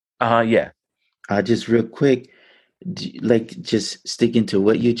something? yeah. Just real quick, like just sticking to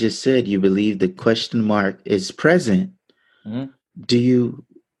what you just said, you believe the question mark is present. Mhm. Do you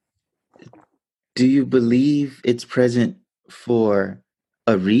do you believe it's present for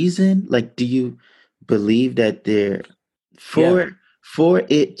a reason? Like, do you believe that there Yeah. for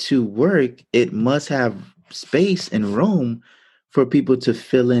it to work, it must have space and room for people to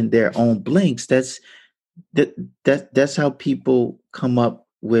fill in their own blanks? That that's how people come up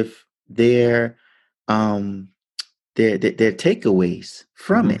with um their takeaways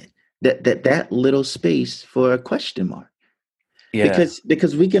from Hmm. it. That little space for a question mark. Yeah.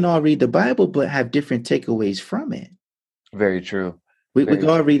 Because we can all read the Bible but have different takeaways from it. Very true. We Very can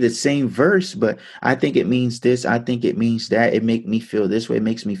all true. read the same verse, but I think it means this, I think it means that, it make me feel this way, it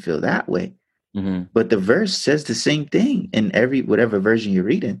makes me feel that way. Hmm. But the verse says the same thing in every whatever version you're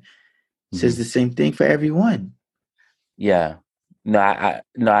reading, says Hmm. the same thing for everyone. Yeah. No,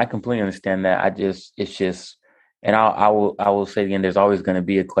 no, I completely understand that. It's just, and I will say again, there's always going to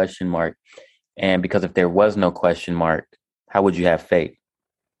be a question mark. And because if there was no question mark, how would you have faith?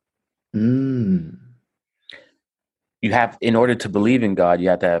 Mm. You have, in order to believe in God, you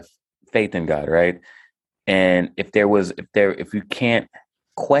have to have faith in God, right? And if you can't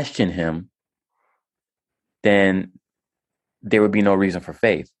question him, then there would be no reason for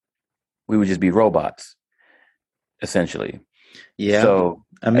faith. We would just be robots, essentially. Yeah. So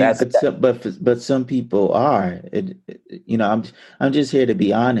I mean, that's but some people are. I'm just here to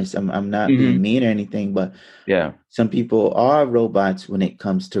be honest. I'm not being Mhm. mean or anything, but Yeah. some people are robots when it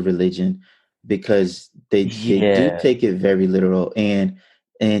comes to religion because they do Yeah. take it very literal, and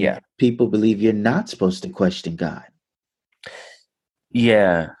Yeah. people believe you're not supposed to question God.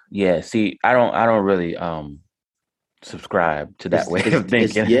 Yeah. Yeah. See, I don't really subscribe to that way of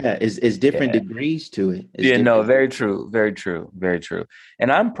It's thinking. yeah, it's different Yeah. degrees to it. It's Yeah, no, different. very true. Very true. Very true.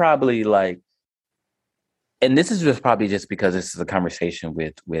 And I'm probably like, and this is just probably just because this is a conversation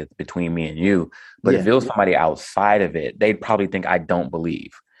with between me and you. But if Yeah. it was somebody outside of it, they'd probably think I don't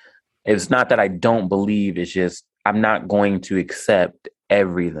believe. It's not that I don't believe. It's just I'm not going to accept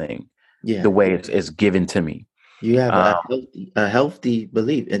everything Yeah. the way it's given to me. You have Um, a healthy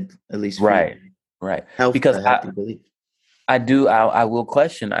belief, at least for right, you. right. A Because healthy belief. I will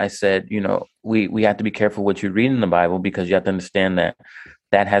question. I said, we have to be careful what you read in the Bible, because you have to understand that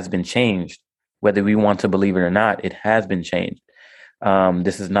has been changed. Whether we want to believe it or not, it has been changed.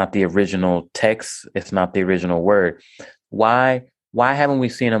 This is not the original text. It's not the original word. Why haven't we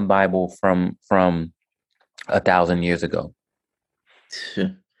seen a Bible from 1,000 years ago?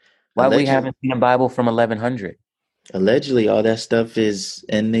 Why we haven't seen a Bible from 1100? Allegedly, all that stuff is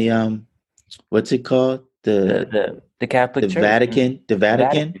in the what's it called? The Catholic The Church, Vatican. The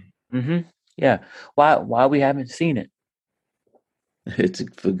Vatican. Mm-hmm. Yeah. Why we haven't seen it? It's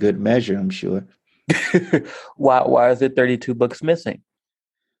for good measure, I'm sure. Why is there 32 books missing?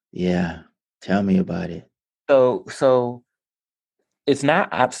 Yeah, tell me about it. So it's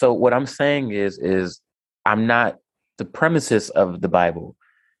not. So what I'm saying is I'm not. The premises of the Bible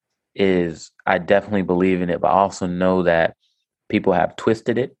is I definitely believe in it, but I also know that people have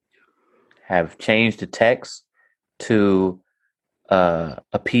twisted it, have changed the text to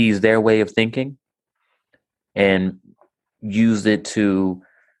appease their way of thinking, and use it to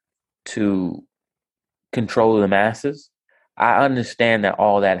control the masses. I understand that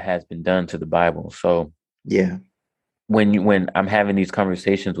all that has been done to the Bible. So yeah, when I'm having these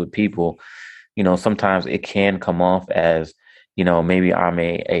conversations with people, sometimes it can come off as, maybe I'm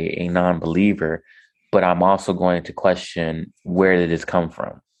a non-believer, but I'm also going to question, where did this come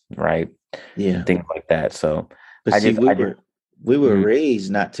from, right? Yeah, and things like that. So, but we were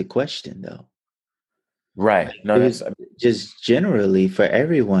raised not to question, though. Right. No, it was just generally for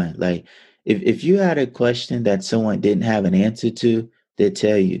everyone. Like, if you had a question that someone didn't have an answer to, they'd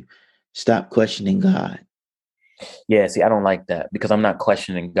tell you, stop questioning God. Yeah, see, I don't like that, because I'm not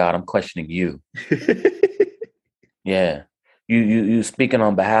questioning God. I'm questioning you. Yeah. You speaking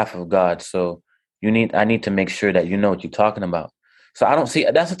on behalf of God. So I need to make sure that you know what you're talking about. So I don't see,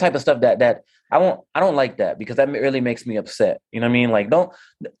 that's the type of stuff that I don't like that, because that really makes me upset. You know what I mean? Like,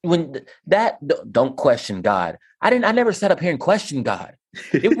 don't question God. I never sat up here and questioned God.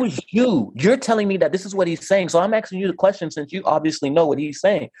 It was you. You're telling me that this is what he's saying. So I'm asking you the question, since you obviously know what he's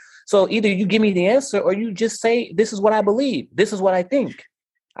saying. So either you give me the answer, or you just say, this is what I believe. This is what I think.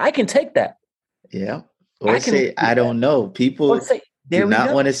 I can take that. Yeah. Or say, I don't know. People do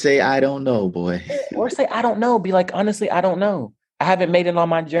not want to say, I don't know, boy. Or say, I don't know. Be like, honestly, I don't know. I haven't made it on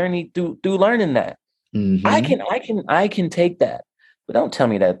my journey through learning that. Mm-hmm. I can take that. But don't tell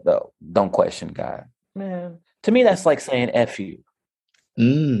me that, though. Don't question God. Man, to me, that's like saying F you.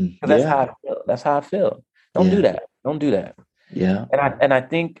 That's how I feel. That's how I feel. Don't do that. Don't do that. Yeah. And I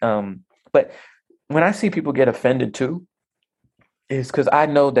think, but when I see people get offended too, it's because I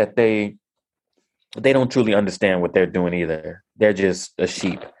know that they don't truly understand what they're doing either. They're just a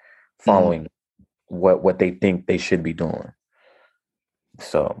sheep following what they think they should be doing.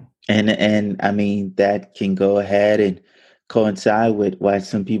 So, and I mean, that can go ahead and coincide with why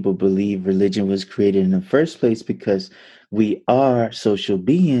some people believe religion was created in the first place, because we are social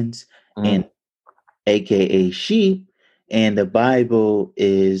beings, and AKA sheep, and the Bible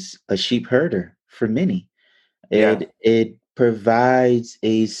is a sheep herder for many. It provides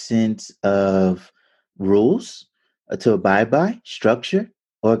a sense of rules to abide by, structure,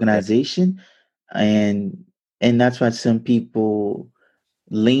 organization, and that's why some people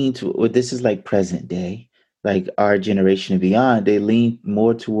lean to, well, this is like present day, like our generation and beyond, they lean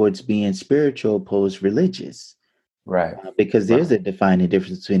more towards being spiritual opposed religious. Right. Because there's a defining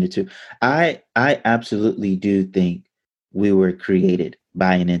difference between the two. I absolutely do think we were created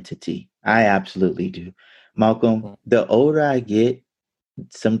by an entity. I absolutely do. Malcolm, the older I get,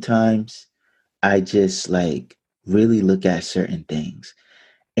 sometimes I just like really look at certain things,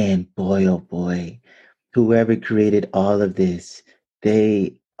 and boy, oh boy, whoever created all of this,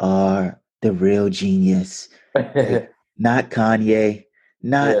 they are the real genius. Like, not Kanye,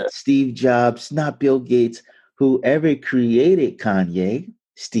 not Steve Jobs, not Bill Gates. Whoever created Kanye,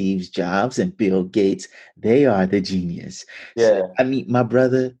 Steve Jobs, and Bill Gates, they are the genius. Yeah. So, I mean, my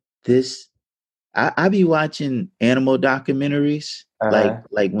brother, I be watching animal documentaries,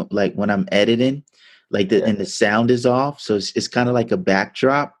 like when I'm editing, and the sound is off, so it's kind of like a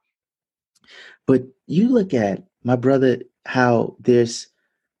backdrop. But you look at, my brother, how there's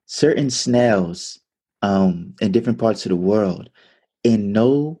certain snails in different parts of the world, and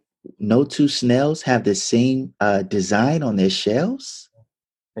no two snails have the same design on their shells.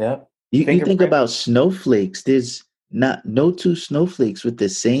 Yeah. You think about snowflakes. There's no two snowflakes with the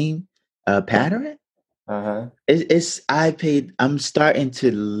same pattern. Uh-huh. I'm starting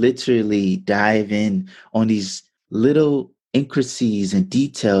to literally dive in on these little intricacies and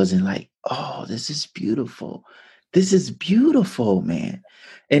details and like, oh, this is beautiful. This is beautiful, man.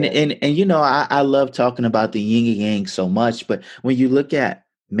 And Yeah. and you know, I love talking about the yin and yang so much, but when you look at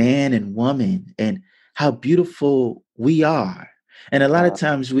man and woman and how beautiful we are, and a lot of Uh,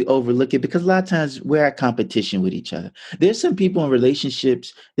 times we overlook it because a lot of times we're at competition with each other. There's some people in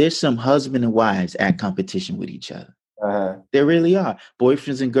relationships, there's some husband and wives at competition with each other. uh-huh. There really are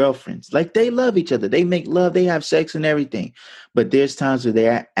boyfriends and girlfriends. Like they love each other. They make love. They have sex and everything. But there's times where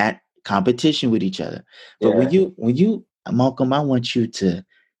they're at competition with each other. But Yeah. when you, Malcolm, I want you to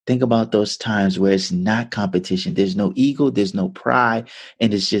think about those times where it's not competition. There's no ego. There's no pride,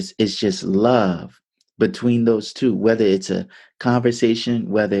 and it's just love between those two. Whether it's a conversation,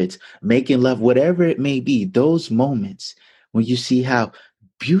 whether it's making love, whatever it may be, those moments when you see how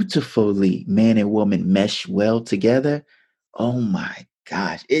beautifully man and woman mesh well together. Oh my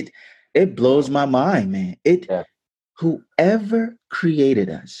gosh. It blows my mind, man. It Yeah. Whoever created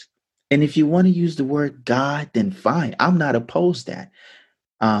us. And if you want to use the word God, then fine. I'm not opposed to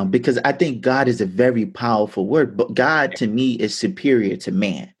that. Because I think God is a very powerful word, but God to me is superior to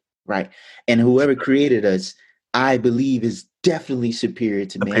man, right? And whoever created us, I believe is definitely superior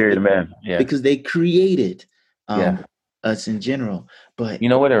to man Superior to man. Yeah. because they created Yeah. us in general. But You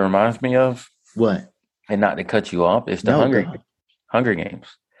know what it reminds me of? what? And not to cut you off, it's the No, God. Hunger Games.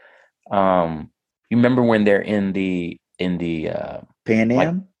 You remember when they're in the Pan like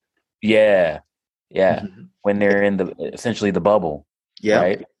Am? yeah, yeah, Mhm. when they're in the essentially the bubble, Yep.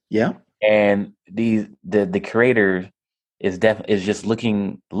 right? Yep. And the creator is just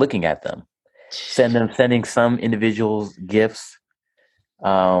looking at them, sending some individuals gifts,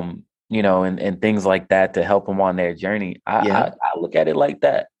 and things like that to help them on their journey. Yeah. I look at it like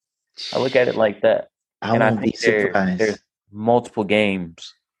that. I look at it like that, I and I won't think be there's surprised. multiple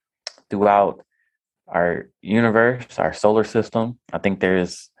games throughout our universe, our solar system. I think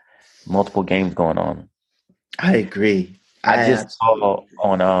there's multiple games going on. I agree. I I just absolutely saw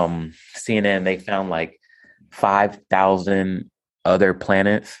on CNN they found like 5,000 other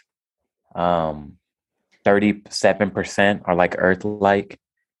planets. 37% are like Earth-like.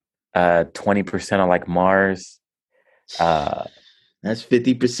 20% are like Mars. Uh, that's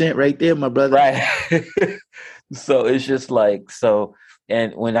 50% right there, my brother. right. So it's just like so.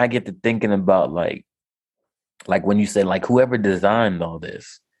 And when I get to thinking about like when you say like whoever designed all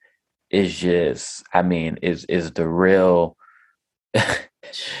this is just, I mean, is the real is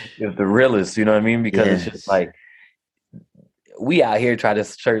the realest, you know what I mean? Because it's just Yes. like we out here try to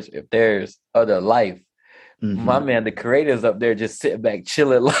search if there's other life. My Hmm. man, the creators up there just sitting back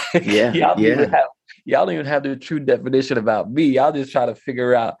chilling like Yeah. Yeah. y'all don't even have the true definition about me. Y'all just try to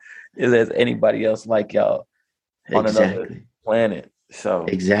figure out if there's anybody else like y'all on another Exactly. planet. So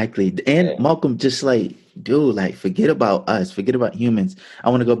Exactly. And yeah, Malcolm, just like, dude, like, forget about us, forget about humans. I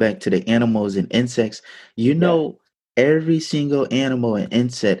want to go back to the animals and insects. You yeah, know, every single animal and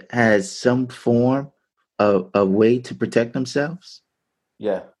insect has some form of a way to protect themselves.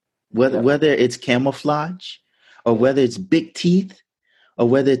 yeah, yeah, Whether it's camouflage or yeah. whether it's big teeth or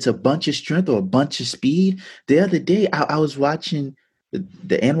whether it's a bunch of strength or a bunch of speed. The other day, I was watching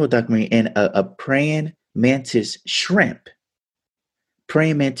the animal documentary and a praying mantis shrimp.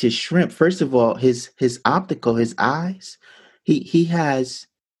 Praying mantis shrimp. First of all, his optical, his eyes, he has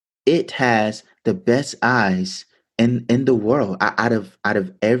it has the best eyes in the world out of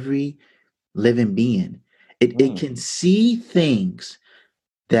every living being. It Mm, can see things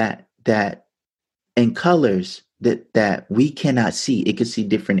that and colors that we cannot see. It can see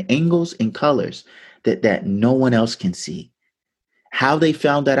different angles and colors that no one else can see. How they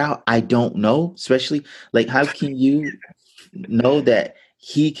found that out, I don't know. Especially like how can you know that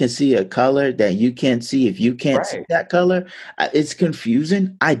he can see a color that you can't see if you can't see right. that color? It's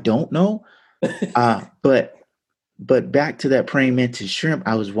confusing. I don't know. But back to that praying mantis shrimp,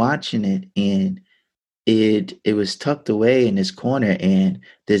 I was watching it and it was tucked away in this corner and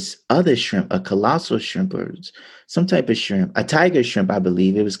this other shrimp, a colossal shrimp or some type of shrimp, a tiger shrimp, I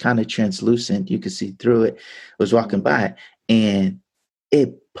believe. It was kind of translucent. You could see through it. Was walking by and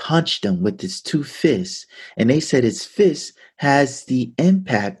it punched him with its two fists. And they said its fist has the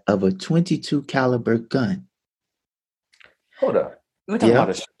impact of a 22 caliber gun. Hold up. We're talking about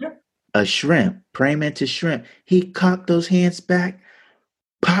Yep. a shrimp? A shrimp, praying mantis shrimp. He cocked those hands back.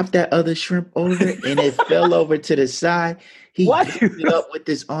 popped that other shrimp over, and it fell over to the side. He What? picked it up with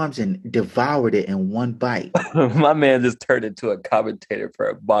his arms and devoured it in one bite. My man just turned into a commentator for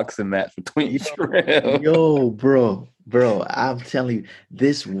a boxing match between shrimp. Yo, bro, I'm telling you,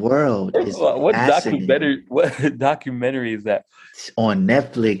 this world is What fascinating. documentary? What documentary is that? On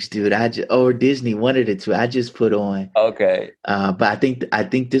Netflix, dude. Or Disney, one of the two. I just put on. Okay. But I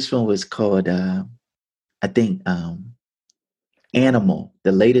think this one was called I think Animal.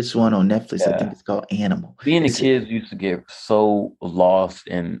 The latest one on Netflix, I think Yeah. it's called Animal. Being a It's kid used to get so lost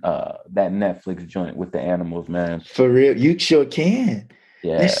in that Netflix joint with the animals, man. for real. You sure can.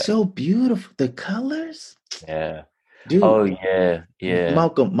 They're Yeah. so beautiful. The colors, Yeah. Oh dude. yeah. Yeah.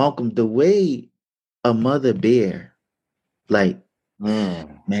 Malcolm, the way a mother bear, like,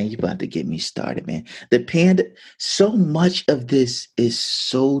 Mm. man, you about to get me started, man. The panda, so much of this is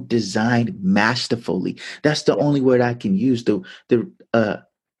so designed masterfully. That's the Yeah. only word I can use. The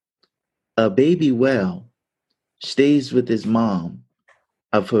a baby whale stays with his mom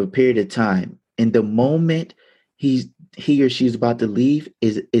for a period of time, and the moment he or she's about to leave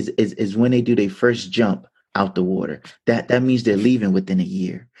is when they do their first jump out the water. That means they're leaving within a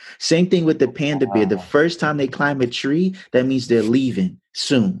year. Same thing with the panda bear. The Wow. first time they climb a tree, that means they're leaving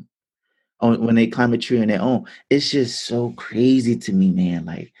soon. When they climb a tree on their own, it's just so crazy to me, man.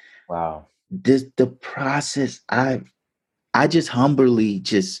 Like Wow. the process. I just humbly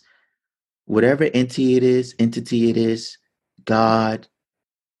just whatever entity it is, God,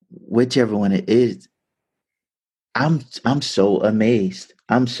 whichever one it is, I'm so amazed.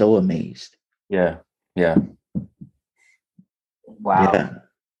 I'm so amazed. Yeah. Yeah. Wow. Yeah.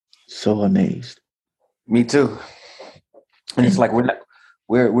 So amazed. Me too. And it's And like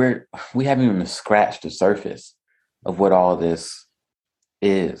we haven't even scratched the surface of what all this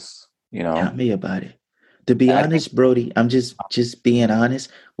is, you tell know? me about it. To be And I think honest, Brody, I'm just being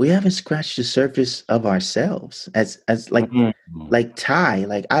honest. We haven't scratched the surface of ourselves as mm, like Ty.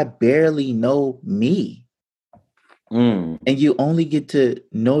 Like I barely know me. mm, And you only get to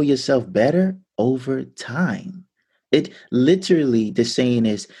know yourself better over time. It literally, the saying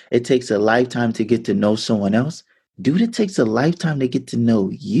is, it takes a lifetime to get to know someone else. Dude, it takes a lifetime to get to know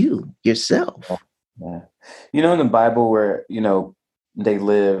you, yourself. yeah. You know, in the Bible where, they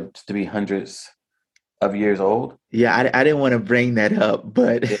lived to be hundreds of years old. Yeah, I didn't want to bring that up,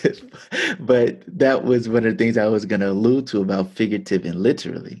 but Yeah. but that was one of the things I was going to allude to about figurative and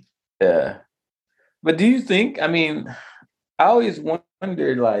literally. Yeah. But do you think, I mean, I always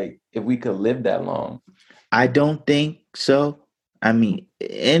wondered like if we could live that long. I don't think so. I mean,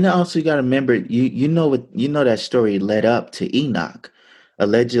 and also you got to remember, you know that story led up to Enoch.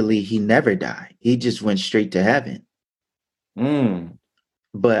 Allegedly, he never died. He just went straight to heaven. Mm,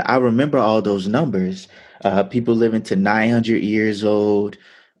 But I remember all those numbers. People living to 900 years old,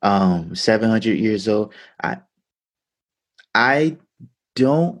 700 years old. I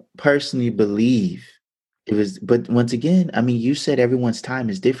don't personally believe it was, but once again, I mean, you said everyone's time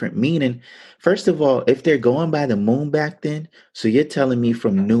is different. Meaning, first of all, if they're going by the moon back then, so you're telling me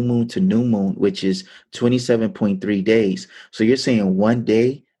from new moon to new moon, which is 27.3 days. So you're saying one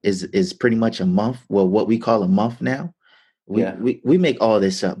day is pretty much a month. Well, what we call a month now. We yeah. we make all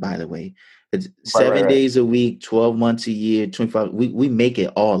this up, by the way. It's Right, right, 7 right. days a week, 12 months a year, 25. We make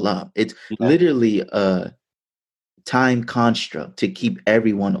it all up. It's Yeah. literally a time construct to keep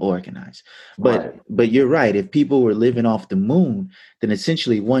everyone organized. Right. But you're right. If people were living off the moon, then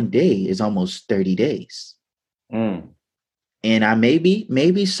essentially one day is almost 30 days. Mm, And I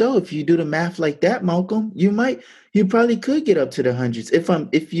maybe so. If you do the math like that, Malcolm, you probably could get up to the hundreds.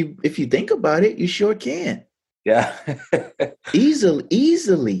 If you think about it, you sure can. yeah.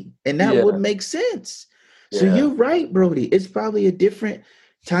 Easily. And that Yeah. would make sense. So Yeah. you're right, Brody. It's probably a different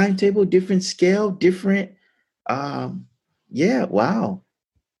timetable, different scale, different yeah, wow.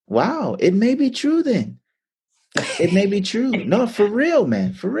 Wow. It may be true then. It may be true. No, for real,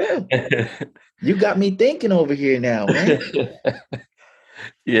 man. For real. You got me thinking over here now, man.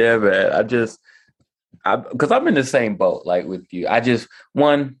 Yeah, man. Because I'm in the same boat, like with you. I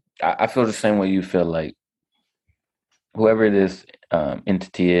feel the same way you feel. Like whoever this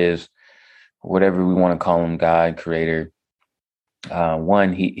entity is, whatever we want to call him, God, creator.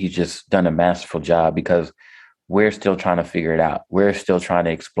 He's just done a masterful job because we're still trying to figure it out. We're still trying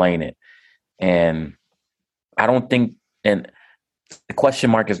to explain it, and I don't think, and the question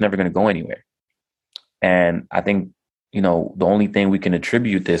mark is never going to go anywhere. And I think, the only thing we can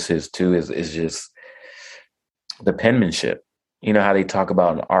attribute this is just the penmanship. You know how they talk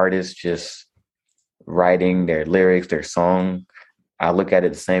about an artist just writing their lyrics, their song. I look at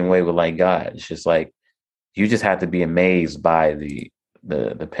it the same way with like God. It's just like you just have to be amazed by the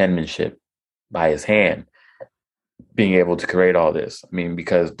the penmanship by his hand, being able to create all this. I mean,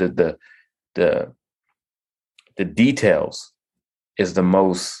 because the details is the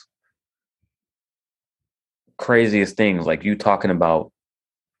most craziest things. Like you talking about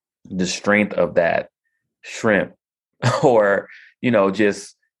the strength of that shrimp, or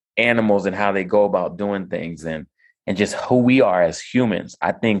just animals and how they go about doing things, and just who we are as humans.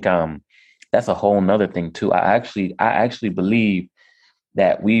 I think that's a whole nother thing too. I actually believe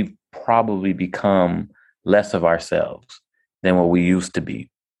that we've probably become less of ourselves than what we used to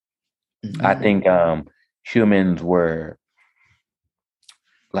be. Mm-hmm. I think humans were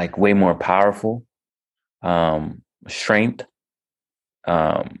like way more powerful, strength,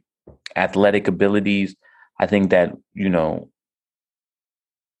 athletic abilities. I think that,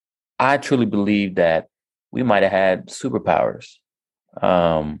 I truly believe that we might have had superpowers.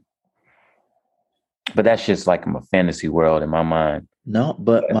 But that's just like a fantasy world in my mind. No,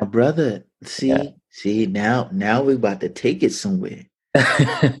 but my brother, Yeah. see, now we're about to take it somewhere.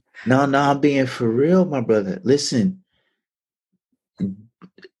 No, I'm being for real, my brother. Listen.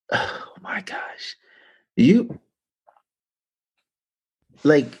 Oh my gosh. You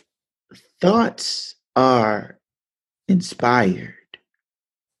like thoughts are inspired.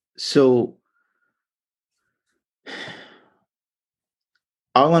 So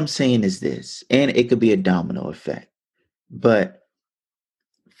all I'm saying is this, and it could be a domino effect. But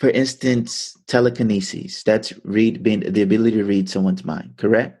for instance, telekinesis, that's being the ability to read someone's mind,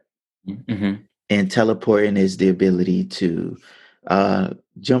 correct? Mm-hmm. And teleporting is the ability to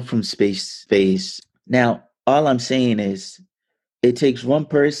jump from space to space. Now, all I'm saying is it takes one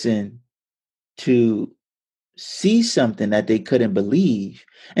person to see something that they couldn't believe,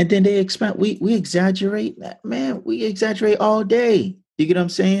 and then they expect we exaggerate that, man. We exaggerate all day. You get what I'm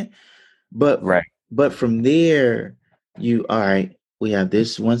saying? But Right. but from there, all right, we have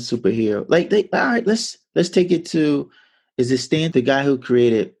this one superhero. Like all right, let's take it to, is it Stan, the guy who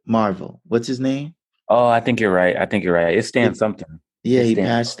created Marvel? What's his name? Oh, I think you're right. It's Stan something. Yeah, It's he Stan.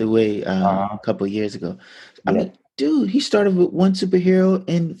 passed away a couple of years ago. I mean, dude, he started with one superhero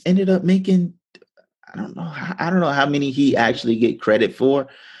and ended up making, I don't know how many he actually get credit for,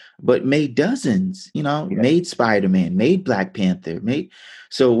 but made dozens, made Spider-Man, made Black Panther,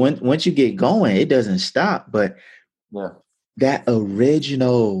 so once you get going, it doesn't stop. But that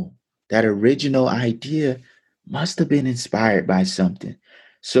original idea must have been inspired by something.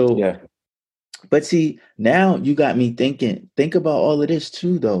 So but see, now you got me thinking. Think about all of this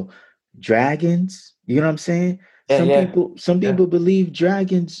too, though. Dragons, you know what I'm saying? Some people believe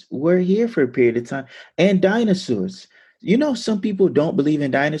dragons were here for a period of time, and dinosaurs. Some people don't believe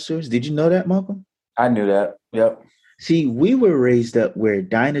in dinosaurs. Did you know that, Malcolm? I knew that. Yep. See, we were raised up where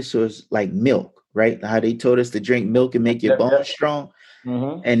dinosaurs like milk, right? How they told us to drink milk and make your bones strong.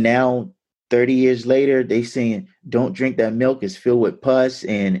 Mm-hmm. And now 30 years later, they saying don't drink that milk, it's filled with pus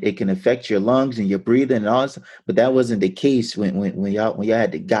and it can affect your lungs and your breathing and all this. But that wasn't the case when y'all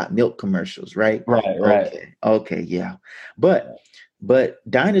had the got milk commercials, right? Right. Okay, yeah. But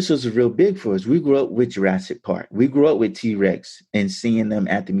dinosaurs are real big for us. We grew up with Jurassic Park. We grew up with T-Rex and seeing them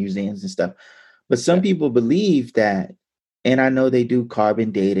at the museums and stuff. But some people believe that, and I know they do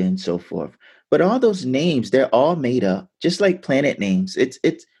carbon data and so forth, but all those names, they're all made up, just like planet names. It's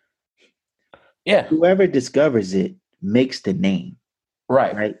whoever discovers it makes the name.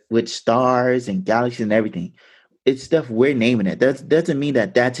 Right. With stars and galaxies and everything. It's stuff we're naming it. That doesn't mean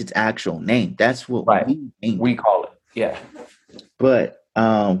that that's its actual name. That's what we call it. Yeah. But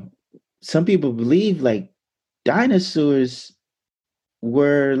some people believe like dinosaurs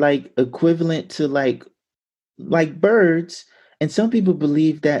were like equivalent to like birds, and some people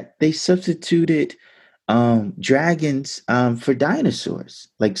believe that they substituted dragons for dinosaurs.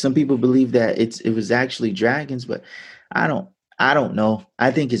 Like some people believe that it was actually dragons, but I don't know. I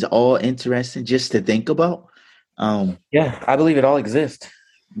think it's all interesting just to think about. I believe it all exists.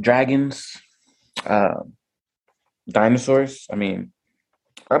 Dragons, dinosaurs. I mean,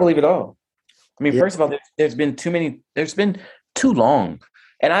 I believe it all. I mean, first of all, there's been too long,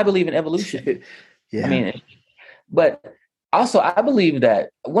 and I believe in evolution. I mean, but also I believe that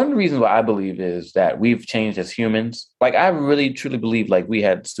one of the reasons why I believe is that we've changed as humans. Like I really truly believe like we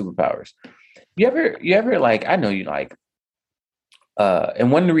had superpowers. You ever like, I know you like,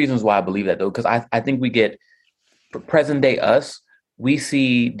 and one of the reasons why I believe that though, because I think we get present day us, we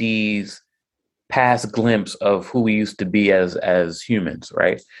see these past glimpse of who we used to be as humans,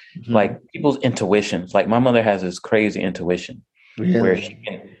 right? Mm-hmm. Like people's intuitions. Like my mother has this crazy intuition where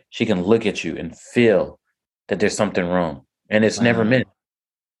she can look at you and feel that there's something wrong, and it's never meant.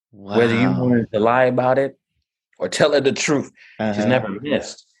 Whether you wanted to lie about it or tell her the truth. She's never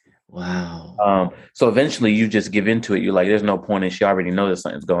missed. Wow. So eventually you just give into it. You're like, there's no point in, she already knows that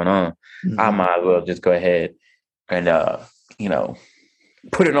something's going on. I might as well just go ahead and,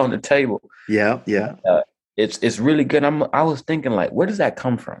 put it on the table. Yeah. Yeah. It's really good. I was thinking, like, where does that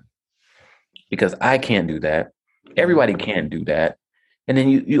come from? Because I can't do that. Everybody can't do that. And then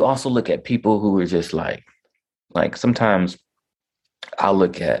you also look at people who are just like sometimes I'll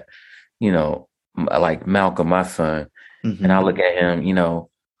look at, like Malcolm, my son, and I'll look at him,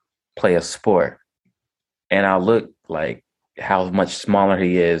 play a sport, and I'll look like how much smaller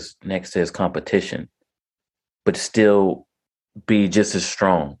he is next to his competition, but still be just as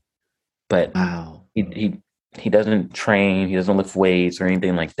strong. But wow. He doesn't train, he doesn't lift weights or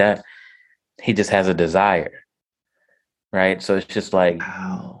anything like that. He just has a desire. Right. So it's just like,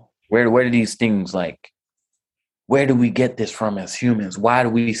 wow. Where do these things, like, where do we get this from as humans? Why do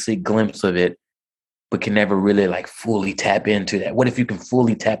we see a glimpse of it, but can never really like fully tap into that? What if you can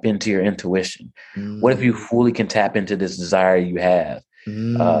fully tap into your intuition? What if you fully can tap into this desire you have?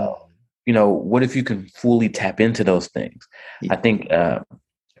 What if you can fully tap into those things? I think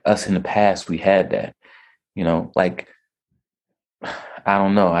us in the past, we had that, like, I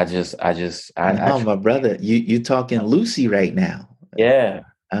don't know. My brother, you talking Lucy right now. Yeah.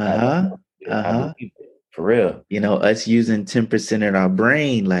 I believe it, for real. Us using 10% of our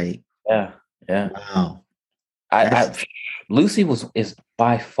brain, like, yeah. Wow. Lucy is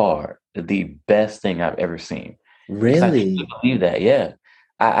by far the best thing I've ever seen. Really? I believe that. Yeah.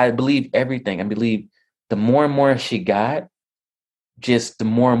 I believe everything. I believe the more and more she got, just the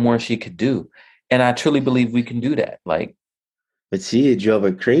more and more she could do. And I truly believe we can do that. Like, but see, it drove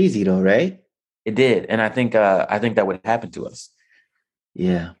her crazy though, right? It did. And I think that would happen to us.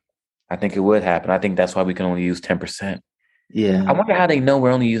 Yeah. I think it would happen. I think that's why we can only use 10%. Yeah. I wonder how they know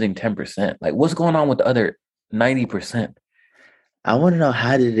we're only using 10%. Like, what's going on with the other 90%? I want to know,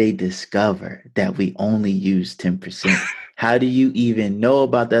 how did they discover that we only use 10%? How do you even know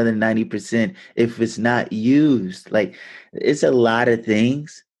about the other 90% if it's not used? Like, it's a lot of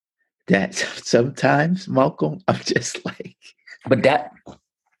things that sometimes, Malcolm, I'm just like. But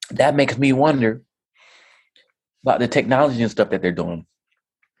that makes me wonder about the technology and stuff that they're doing.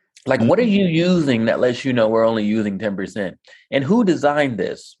 Like, what are you using that lets you know we're only using 10%? And who designed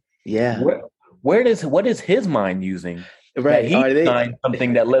this? Yeah. What is his mind using? Right. He designed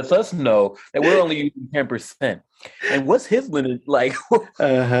something that lets us know that we're only using 10%. And what's his lineage like?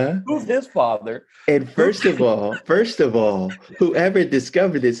 Who's his father? And first of all, whoever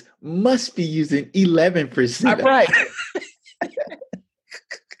discovered this must be using 11%. Right.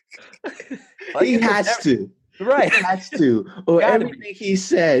 He has to. Right. He has to. Or everything he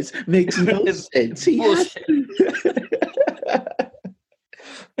says makes no sense. He has to.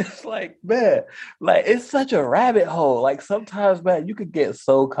 It's like, man, like, it's such a rabbit hole. Like, sometimes, man, you could get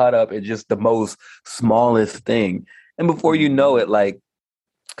so caught up in just the most smallest thing. And before you know it, like,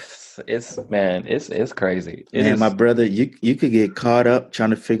 it's crazy. My brother, you could get caught up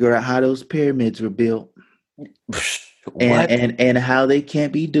trying to figure out how those pyramids were built. and how they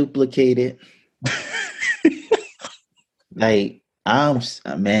can't be duplicated. Like,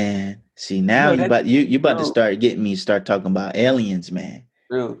 man. See, now you about to start talking about aliens, man.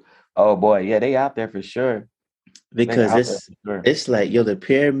 True. Oh boy, yeah, they out there for sure. Because it's like, the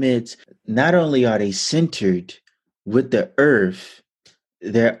pyramids, not only are they centered with the earth,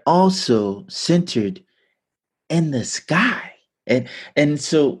 they're also centered in the sky. And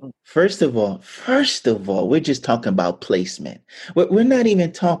so first of all, we're just talking about placement. We're not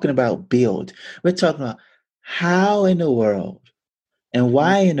even talking about build. We're talking about how in the world and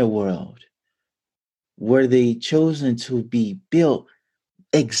why in the world were they chosen to be built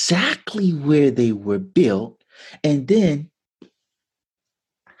exactly where they were built. And then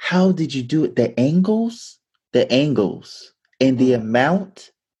how did you do it? The angles and the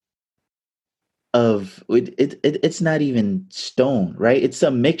amount of it's not even stone, right? It's a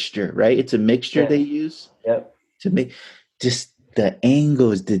mixture, right? It's a mixture they use to make just the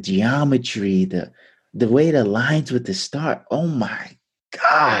angles, the geometry, the way the lines with the star. Oh my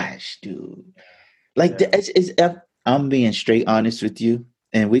gosh, dude. Like, I'm being straight honest with you,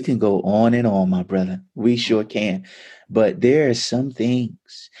 and we can go on and on, my brother. We sure can. But there are some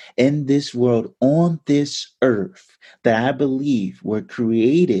things in this world, on this earth, that I believe were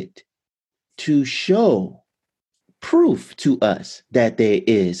created to show proof to us that there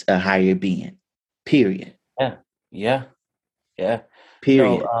is a higher being. Period. Yeah.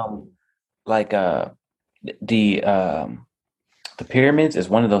 Period. The pyramids is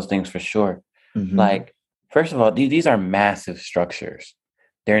one of those things for sure. Mm-hmm. Like, first of all, these are massive structures.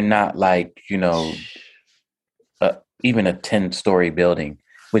 They're not like, even a 10-story building,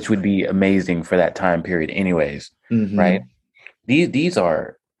 which would be amazing for that time period anyways, right? These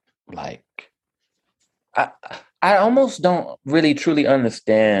are like, I almost don't really truly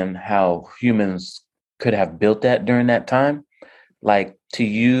understand how humans could have built that during that time. Like, to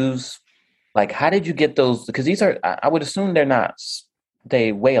use, like, how did you get those? Because these are, I would assume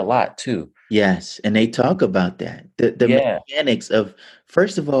they weigh a lot too. Yes, and they talk about that. The mechanics of,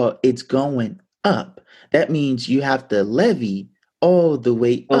 first of all, it's going up. That means you have to levy all the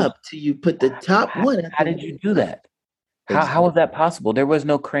way up till you put the top one. How did you do that? How was that possible? There was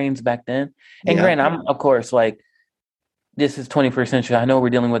no cranes back then. And granted, I'm, of course, like, this is 21st century. I know we're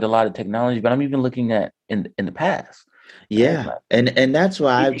dealing with a lot of technology, but I'm even looking at in the past. Yeah, like, and that's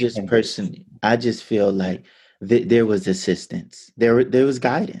why I just feel like there was assistance. There was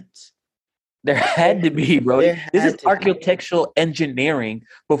guidance. There had to be, bro. This is architectural engineering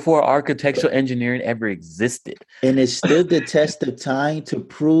before architectural engineering ever existed. And it stood the test of time to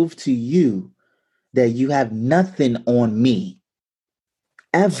prove to you that you have nothing on me.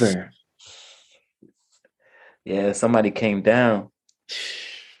 Ever. Yeah, somebody came down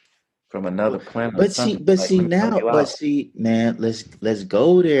from another planet. But see, man, let's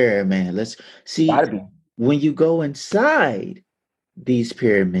go there, man. Let's see when you go inside these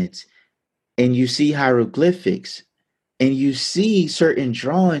pyramids and you see hieroglyphics and you see certain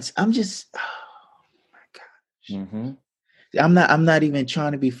drawings, I'm just, oh my gosh. I'm not even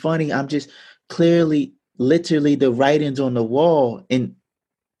trying to be funny. I'm just clearly, literally the writings on the wall, and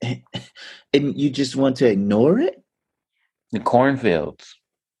you just want to ignore it? The cornfields.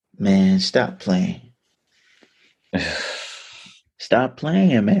 Man, stop playing. Stop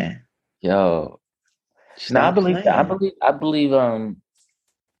playing, man. Yo. Now I believe I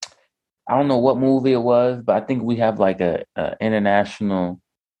don't know what movie it was, but I think we have like a international,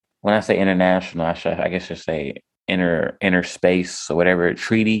 when I say international, I guess just say inner space or whatever,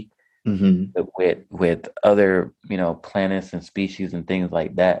 treaty with other, planets and species and things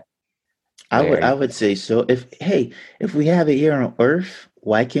like that. I would say so. If we have it here on Earth,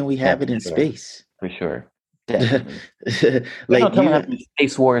 why can't we have it in space? For sure. Definitely. Like,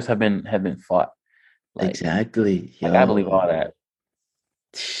 space wars have been fought. Like, exactly. Like, I believe all that.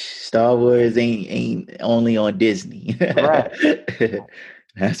 Star Wars ain't only on Disney. Right.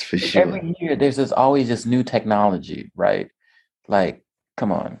 That's for sure. Every year there's always this new technology, right? Like,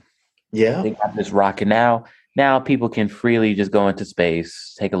 come on. Yeah. They got this rocket now. Now people can freely just go into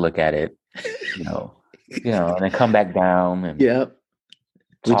space, take a look at it, and then come back down and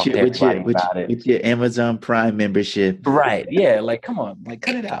with your Amazon Prime membership. Right. Yeah. Like, come on, like,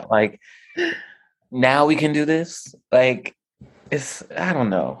 cut it out. Like, now we can do this. Like, I don't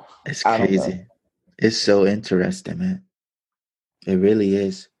know. It's crazy. It's so interesting, man. It really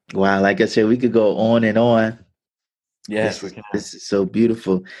is. Wow. Like I said, we could go on and on. Yes, we can. This is so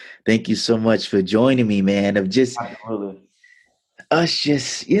beautiful. Thank you so much for joining me, man. Of just us,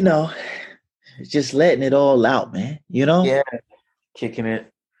 just letting it all out, man. Yeah, kicking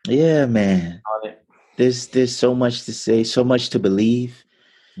it. Yeah, man. On it. There's so much to say, so much to believe.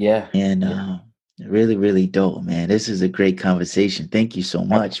 Yeah, and really, really dope, man. This is a great conversation. Thank you so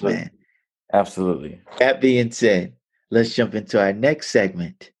much, man. Absolutely. That being said, let's jump into our next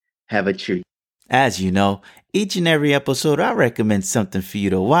segment. Have a treat. As you know, each and every episode, I recommend something for you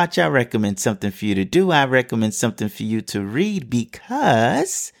to watch. I recommend something for you to do. I recommend something for you to read,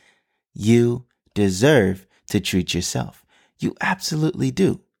 because you deserve to treat yourself. You absolutely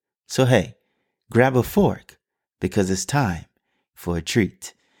do. So, hey, grab a fork, because it's time for a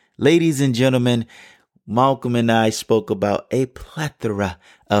treat. Ladies and gentlemen, Malcolm and I spoke about a plethora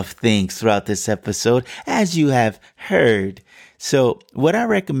of things throughout this episode, as you have heard. So what I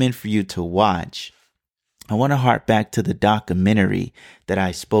recommend for you to watch, I want to hark back to the documentary that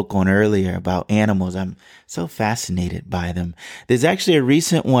I spoke on earlier about animals. I'm so fascinated by them. There's actually a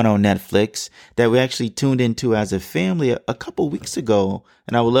recent one on Netflix that we actually tuned into as a family a couple weeks ago,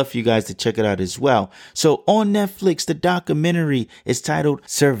 and I would love for you guys to check it out as well. So on Netflix, the documentary is titled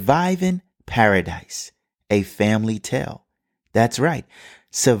Surviving Paradise, A Family Tale. That's right.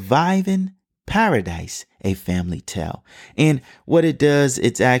 Surviving Paradise, A Family Tale. And what it does,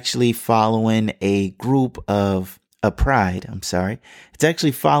 it's actually following a pride. It's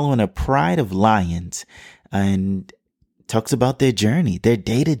actually following a pride of lions, and talks about their journey, their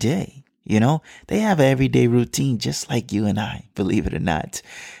day to day. They have an everyday routine just like you and I, believe it or not.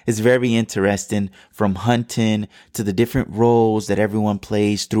 It's very interesting, from hunting to the different roles that everyone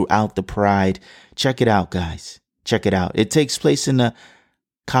plays throughout the pride. Check it out, guys. Check it out. It takes place in the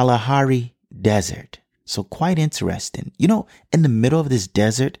Kalahari Desert. So quite interesting. In the middle of this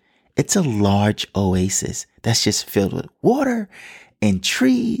desert, It's a large oasis that's just filled with water and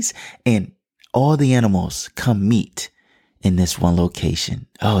trees, and all the animals come meet in this one location.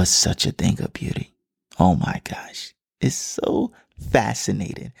 Oh, it's such a thing of beauty. Oh my gosh. It's so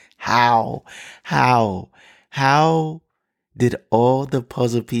fascinating. How did all the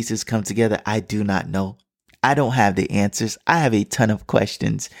puzzle pieces come together? I do not know. I don't have the answers. I have a ton of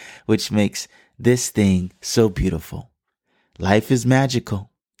questions, which makes this thing so beautiful. Life is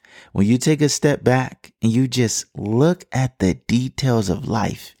magical. When you take a step back and you just look at the details of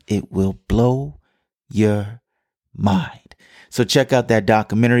life, it will blow your mind. So check out that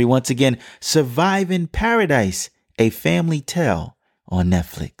documentary. Once again, Surviving Paradise, a family tale on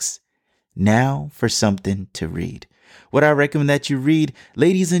Netflix. Now for something to read. What I recommend that you read,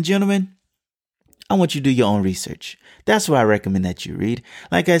 ladies and gentlemen, I want you to do your own research. That's what I recommend that you read.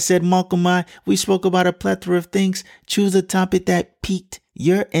 Like I said, Malcolm and I, we spoke about a plethora of things. Choose a topic that piqued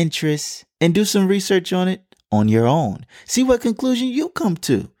your interest and do some research on it on your own. See what conclusion you come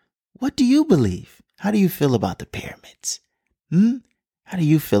to. What do you believe? How do you feel about the pyramids? How do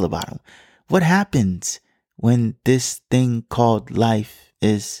you feel about them? What happens when this thing called life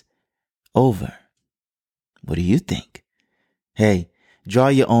is over? What do you think? Hey, draw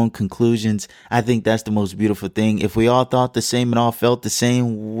your own conclusions. I think that's the most beautiful thing. If we all thought the same and all felt the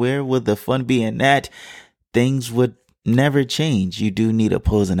same, where would the fun be in that? Things would never change. You do need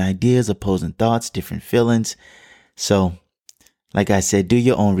opposing ideas, opposing thoughts, different feelings. So, like I said, do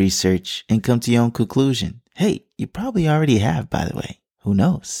your own research and come to your own conclusion. Hey, you probably already have, by the way. Who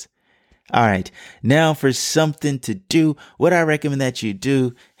knows? All right. Now for something to do. What I recommend that you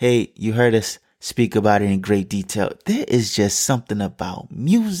do. Hey, you heard us speak about it in great detail. There is just something about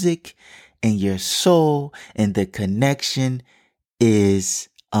music and your soul, and the connection is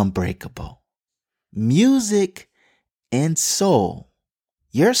unbreakable. Music and soul,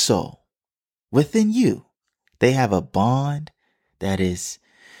 your soul within you, they have a bond that is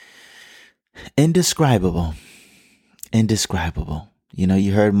indescribable. You know,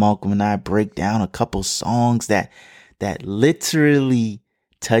 you heard Malcolm and I break down a couple songs that literally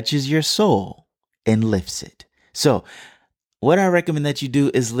touches your soul and lifts it. So what I recommend that you do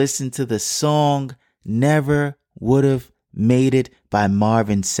is listen to the song Never Would've Made It by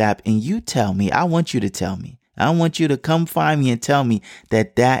Marvin Sapp. And you tell me, I want you to tell me, I want you to come find me and tell me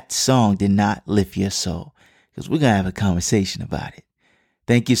that song did not lift your soul, because we're going to have a conversation about it.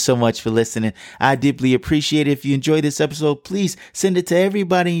 Thank you so much for listening. I deeply appreciate it. If you enjoyed this episode, please send it to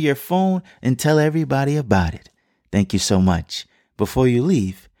everybody in your phone and tell everybody about it. Thank you so much. Before you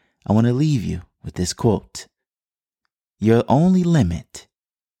leave, I want to leave you with this quote. Your only limit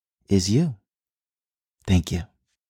is you. Thank you.